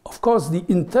 Of course, the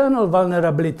internal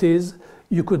vulnerabilities,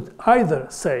 you could either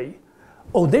say,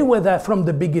 oh, they were there from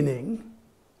the beginning,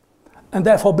 and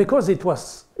therefore because it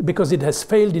has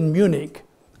failed in Munich,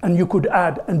 and you could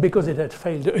add, and because it had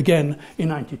failed again in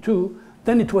 '92,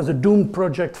 then it was a doomed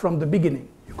project from the beginning.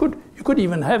 You could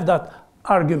even have that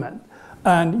argument.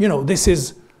 And this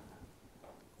is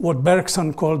what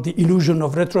Bergson called the illusion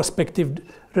of retrospective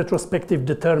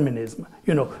determinism.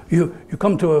 You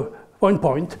come to a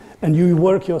point and you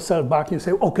work yourself back and you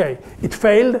say, okay, it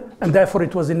failed, and therefore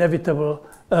it was inevitable.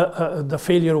 The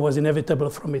failure was inevitable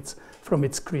from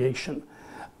its creation.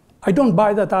 I don't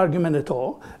buy that argument at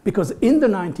all, because in the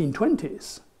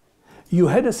 1920s, you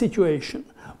had a situation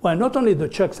where not only the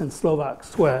Czechs and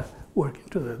Slovaks were working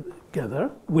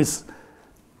together with,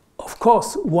 of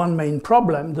course, one main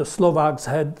problem. The Slovaks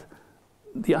had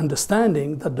the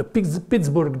understanding that the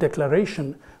Pittsburgh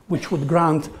Declaration, which would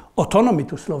grant autonomy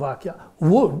to Slovakia,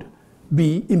 would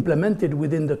be implemented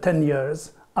within the 10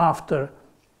 years after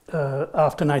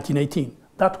 1918.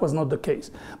 That was not the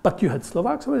case. But you had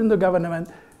Slovaks who were in the government,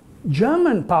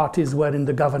 German parties were in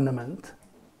the government,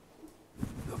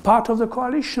 part of the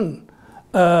coalition.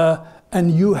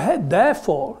 And you had,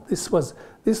 therefore, it's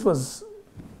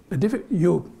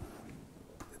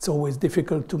always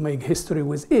difficult to make history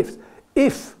with ifs.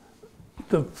 If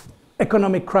the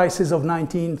economic crisis of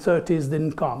 1930s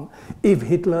didn't come, if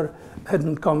Hitler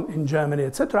hadn't come in Germany,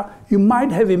 etc., you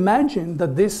might have imagined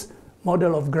that this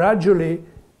model of gradually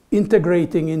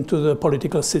integrating into the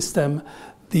political system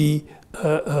the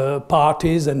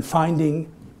parties and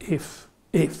finding if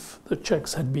the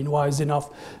Czechs had been wise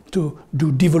enough to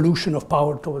do devolution of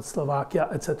power towards Slovakia,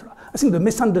 etc. I think the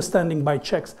misunderstanding by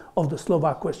Czechs of the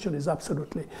Slovak question is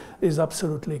absolutely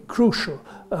crucial,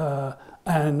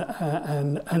 and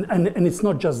it's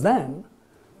not just then.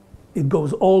 It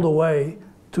goes all the way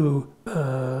to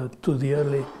the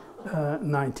early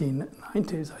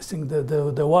 1990s. I think that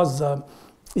there was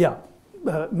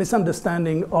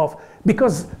misunderstanding of,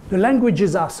 because the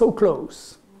languages are so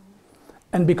close,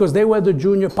 and because they were the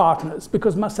junior partners,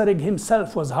 because Masaryk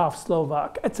himself was half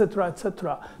Slovak, etc.,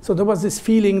 etc. So there was this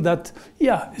feeling that,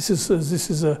 yeah, this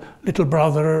is a little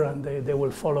brother, and they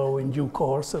will follow in due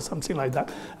course, or something like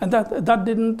that. And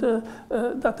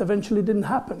that eventually didn't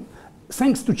happen.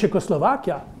 Thanks to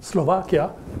Czechoslovakia, Slovak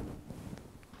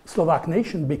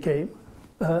nation became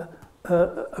a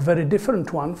very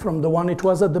different one from the one it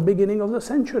was at the beginning of the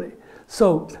century.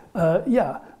 So,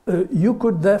 you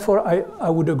could therefore, I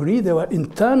would agree, there were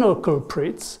internal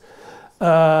culprits.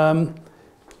 And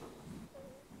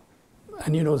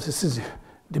you know, this is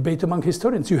debate among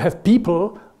historians. You have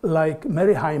people like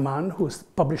Mary Hyman, who's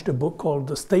published a book called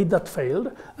The State That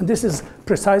Failed. And this is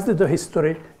precisely the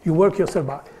history you work yourself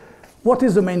back. What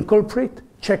is the main culprit?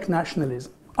 Czech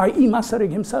nationalism, i.e.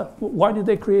 Masaryk himself. Why did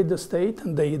they create the state?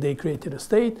 And they created a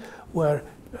state where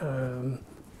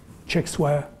Czechs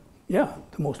were, the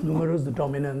most numerous, the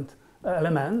dominant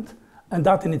element, and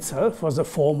that in itself was a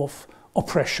form of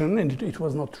oppression, and it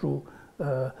was not true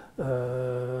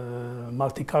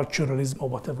multiculturalism or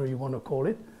whatever you want to call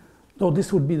it, though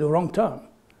this would be the wrong term.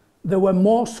 There were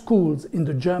more schools in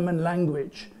the German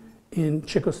language in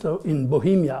in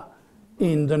Bohemia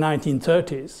in the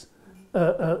 1930s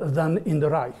than in the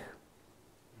Reich.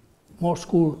 More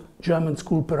German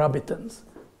school per habitants.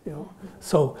 You know,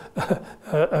 so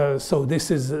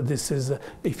this is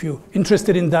if you're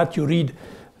interested in that, you read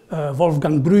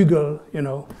Wolfgang Bruegel, you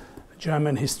know,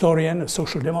 German historian, a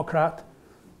social democrat,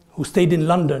 who stayed in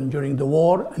London during the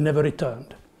war and never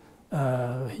returned.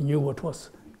 He knew what was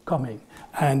coming,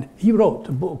 and he wrote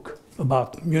a book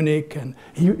about Munich, and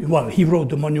he wrote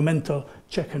the monumental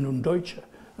Tschechen und Deutsche,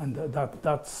 and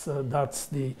that's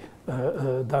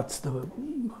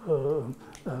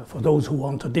for those who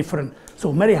want a different.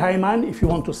 So Mary Hyman, if you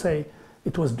want to say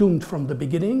it was doomed from the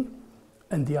beginning,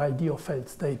 and the idea of failed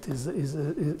state is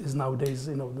nowadays,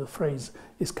 you know, the phrase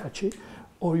is catchy.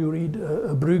 Or you read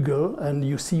Bruegel and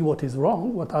you see what is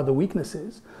wrong, what are the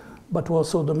weaknesses, but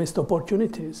also the missed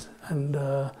opportunities. And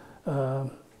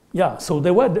so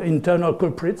there were the internal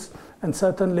culprits, and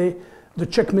certainly the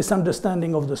Czech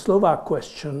misunderstanding of the Slovak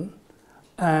question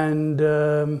and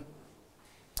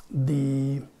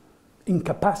the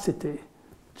incapacity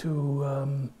to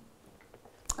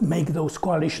make those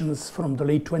coalitions from the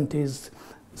late 20s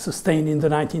sustain in the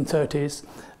 1930s.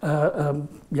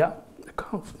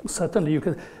 Certainly you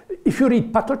can. If you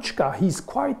read Patočka, he's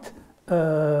quite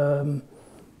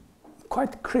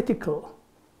critical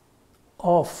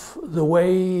of the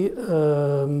way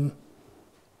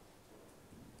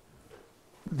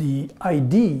the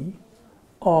idea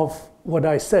of what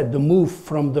I said, the move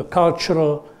from the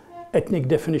cultural, ethnic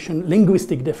definition,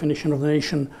 linguistic definition of the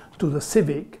nation to the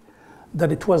civic,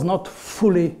 that it was not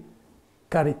fully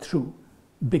carried through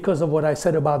because of what I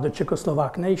said about the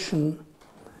Czechoslovak nation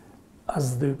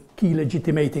as the key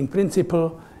legitimating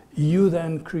principle. You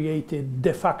then created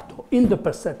de facto, in the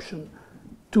perception,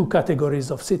 two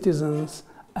categories of citizens,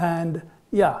 and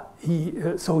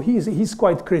he's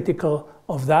quite critical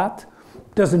of that.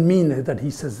 Doesn't mean that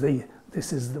he says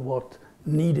this is what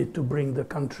needed to bring the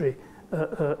country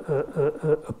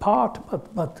apart,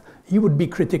 but he would be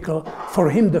critical. For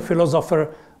him, the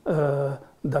philosopher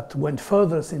that went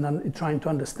furthest in trying to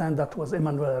understand that was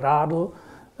Emanuel Radl,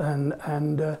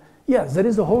 and there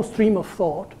is a whole stream of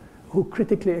thought who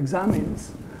critically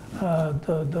examines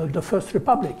the First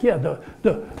Republic.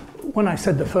 When I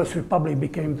said the First Republic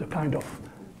became the kind of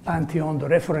pantheon, the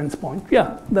reference point,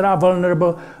 there are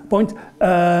vulnerable points.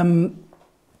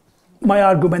 My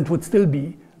argument would still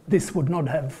be this would not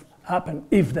have happened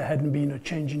if there hadn't been a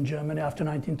change in Germany after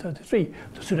 1933.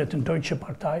 The Sudeten-Deutsche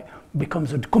Partei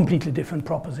becomes a completely different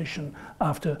proposition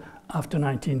after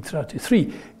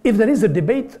 1933. If there is a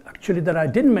debate, actually, that I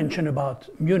didn't mention about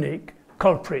Munich,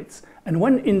 culprits, and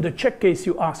when in the Czech case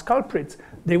you ask culprits,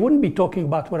 they wouldn't be talking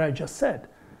about what I just said.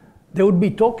 They would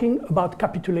be talking about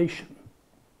capitulation.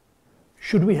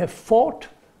 Should we have fought,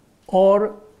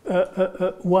 or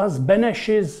was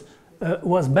Beneš's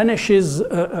was Beneš's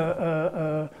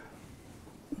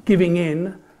giving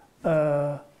in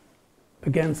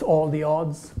against all the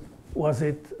odds? Was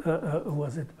it?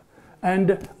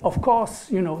 And of course,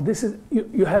 you know, this is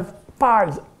you have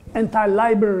piles, entire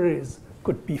libraries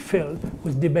could be filled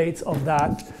with debates of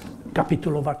that.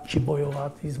 Kapitulovat či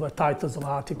bojovat, these were titles of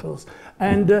articles.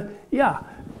 And yeah,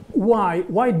 why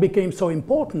it became so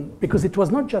important? Because it was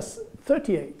not just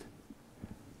 38.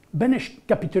 Beneš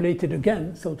capitulated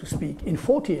again, so to speak, in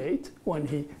 48, when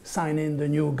he signed in the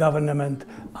new government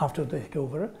after the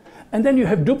takeover. And then you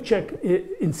have Dubček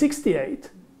in 68,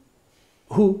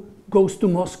 who goes to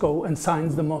Moscow and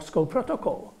signs the Moscow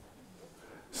Protocol.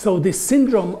 So this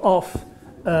syndrome of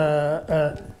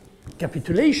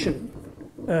capitulation,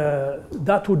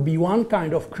 that would be one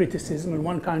kind of criticism and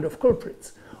one kind of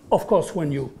culprits. Of course,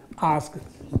 when you ask,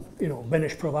 you know,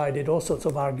 Beneš provided all sorts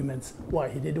of arguments why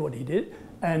he did what he did.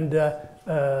 And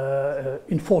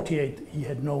in 48, he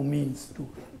had no means to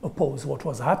oppose what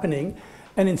was happening.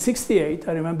 And in 68,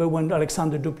 I remember when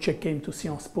Alexander Dubček came to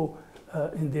Sciences Po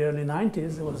in the early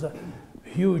 90s, there was a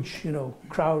huge, you know,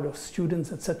 crowd of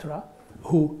students, etc.,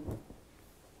 who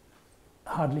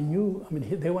hardly knew. I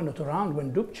mean, they were not around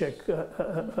when Dubček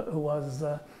was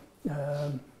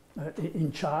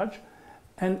in charge.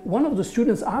 And one of the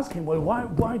students asked him, "Well,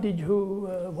 why did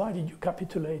you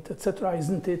capitulate, etc.?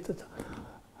 Isn't it?"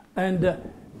 And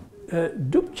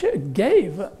Dubček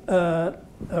gave a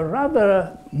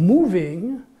rather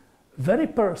moving, very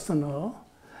personal,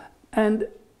 and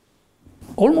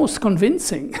almost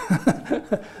convincing.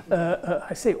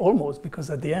 I say almost because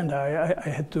at the end I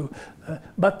had to,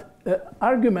 but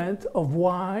argument of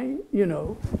why, you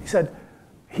know, he said,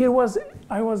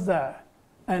 I was there,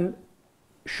 and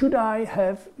should I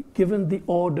have given the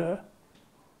order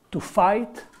to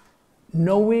fight,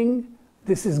 knowing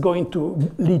this is going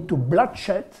to lead to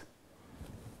bloodshed,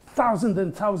 thousands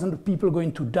and thousands of people are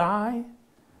going to die,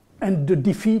 and the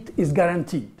defeat is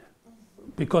guaranteed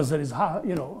because there is,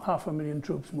 you know, 500,000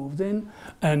 troops moved in,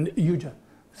 and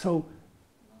so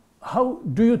how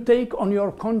do you take on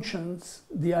your conscience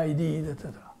the idea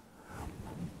that,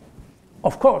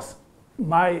 of course,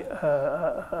 my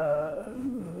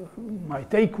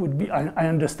take would be, I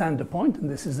understand the point, and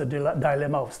this is the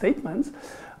dilemma of statements,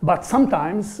 but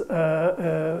sometimes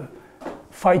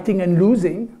fighting and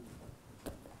losing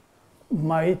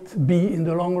might be, in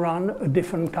the long run, a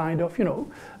different kind of, you know,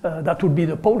 that would be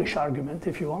the Polish argument,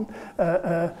 if you want,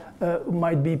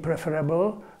 might be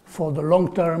preferable for the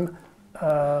long-term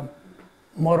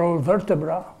moral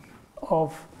vertebra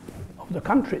of the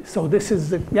country. So this is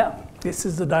the, this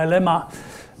is the dilemma,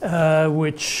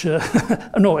 which,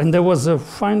 no, and there was a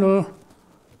final,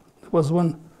 there was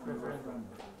one. Referendum.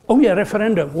 Oh yeah,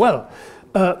 referendum. Well,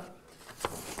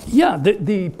 yeah,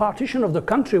 the partition of the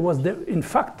country was, in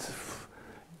fact,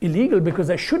 illegal because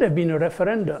there should have been a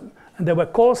referendum. And there were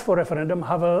calls for referendum,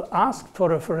 Havel asked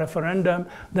for a referendum,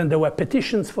 then there were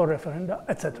petitions for referendum,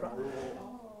 etc.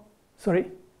 Sorry?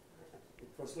 It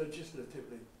was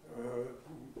legislatively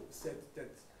said that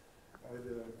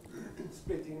the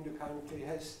splitting the country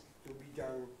has to be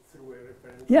done through a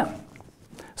referendum. Yeah.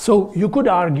 So you could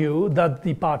argue that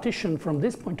the partition from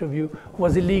this point of view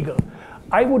was illegal.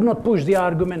 I would not push the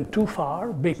argument too far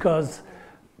because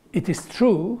it is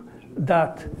true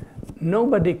that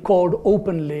nobody called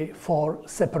openly for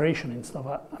separation in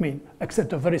Slovakia, I mean,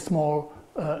 except a very small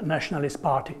nationalist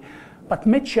party. But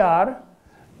Mečiar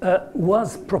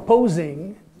was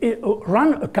proposing,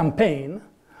 run a campaign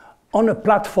on a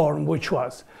platform which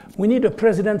was, we need a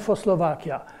president for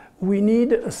Slovakia, we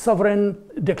need a sovereign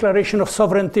declaration of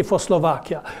sovereignty for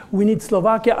Slovakia, we need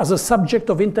Slovakia as a subject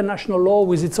of international law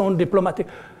with its own diplomatic.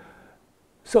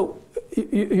 So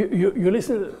you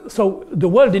listen, so the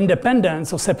word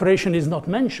independence or separation is not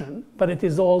mentioned, but it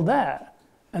is all there.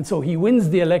 And so he wins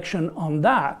the election on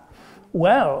that.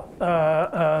 Well,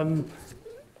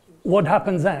 what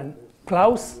happens then?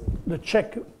 Klaus,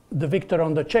 the victor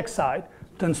on the Czech side,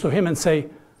 turns to him and say,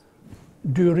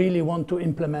 do you really want to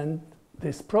implement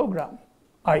this program?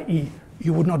 I.e.,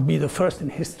 you would not be the first in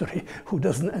history who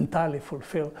doesn't entirely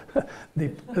fulfill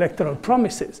the electoral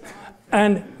promises.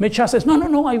 And Mečiar says,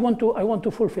 no, I want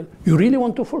to fulfill. You really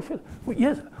want to fulfill? Well,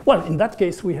 yes. Well, in that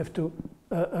case, we have to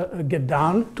get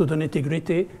down to the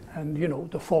nitty-gritty, and you know,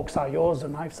 the forks are yours, the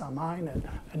knives are mine,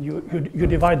 and you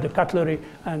divide the cutlery,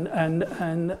 and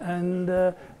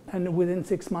within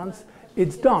 6 months,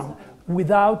 it's done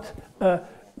without a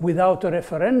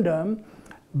referendum,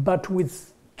 but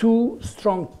with two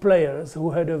strong players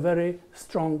who had a very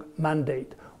strong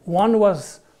mandate. One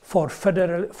was for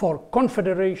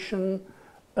confederation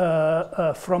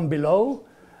from below,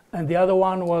 and the other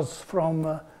one was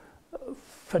from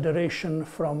federation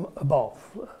from above,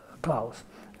 Klaus.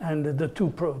 And the two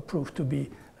proved to be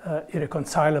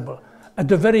irreconcilable. At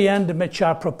the very end,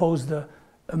 Mečiar proposed a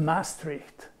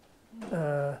Maastricht,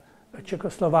 a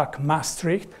Czechoslovak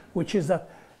Maastricht, which is that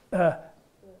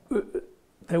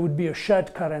there would be a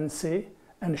shared currency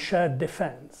and shared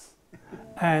defense.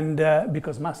 And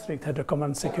because Maastricht had a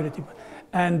common security.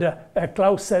 And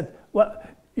Klaus said, well,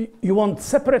 you want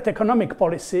separate economic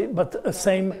policy, but a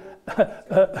same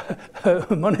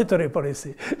monetary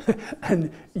policy.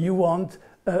 And you want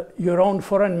your own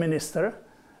foreign minister,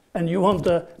 and you want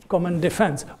a common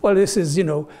defense. Well, this is, you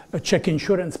know, a Czech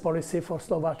insurance policy for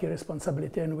Slovak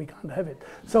irresponsibility, and we can't have it.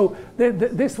 So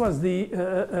this was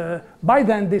the, by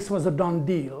then this was a done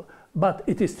deal. But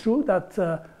it is true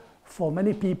that for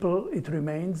many people it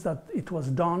remains that it was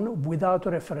done without a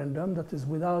referendum, that is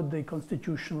without the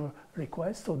constitutional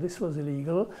request, so this was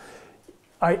illegal.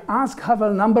 I asked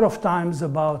Havel a number of times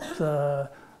about,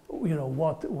 you know,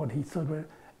 what he thought,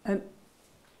 and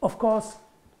of course,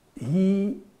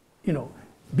 he, you know,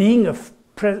 being a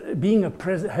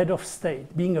head of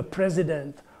state, being a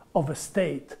president of a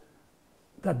state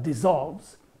that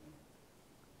dissolves,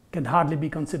 can hardly be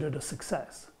considered a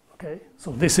success. Okay,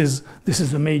 so this is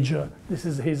a major. This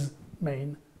is his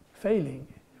main failing.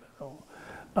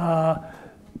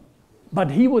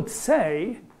 But he would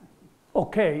say,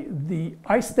 okay,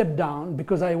 I stepped down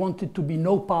because I wanted to be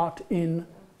no part in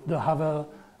the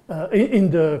Havel.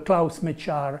 In the Klaus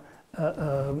Mečiar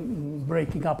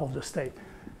breaking up of the state.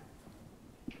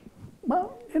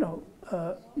 Well, you know,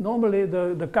 normally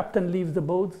the captain leaves the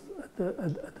boat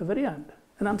at the very end.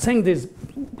 And I'm saying this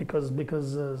because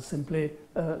simply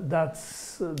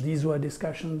these were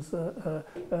discussions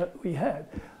we had.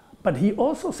 But he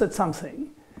also said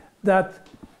something that,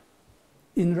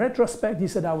 in retrospect, he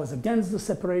said, I was against the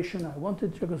separation, I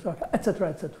wanted Czechoslovakia, etc.,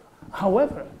 etc.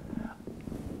 However,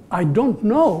 I don't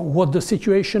know what the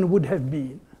situation would have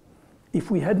been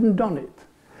if we hadn't done it,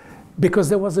 because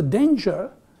there was a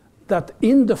danger that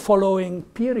in the following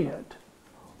period,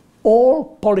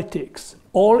 all politics,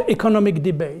 all economic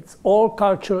debates, all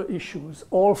cultural issues,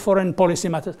 all foreign policy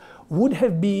matters would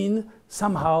have been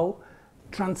somehow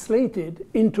translated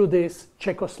into this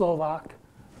Czechoslovak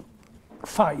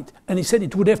fight. And he said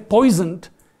it would have poisoned,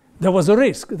 there was a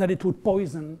risk that it would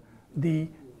poison the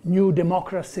new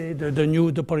democracy,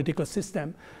 the political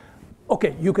system.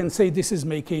 Okay, you can say this is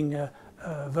making a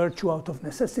virtue out of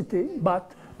necessity,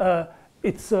 but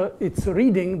it's a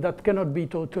reading that cannot be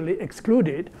totally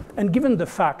excluded. And given the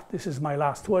fact, this is my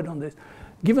last word on this,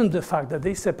 given the fact that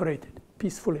they separated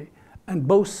peacefully, and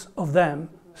both of them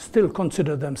still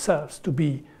consider themselves to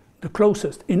be the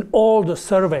closest in all the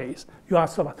surveys, you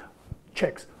ask about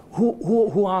Czechs,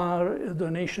 who are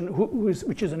the nation,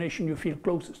 which is the nation you feel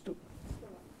closest to?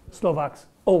 Slovaks,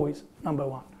 always number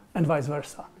one, and vice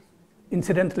versa.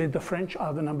 Incidentally, the French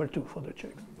are the number two for the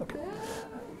Czechs. Okay,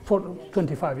 for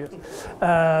 25 years.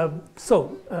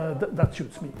 That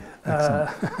shoots me.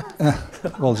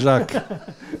 Well, Jacques,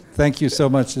 thank you so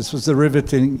much. This was a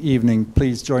riveting evening.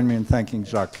 Please join me in thanking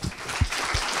Jacques.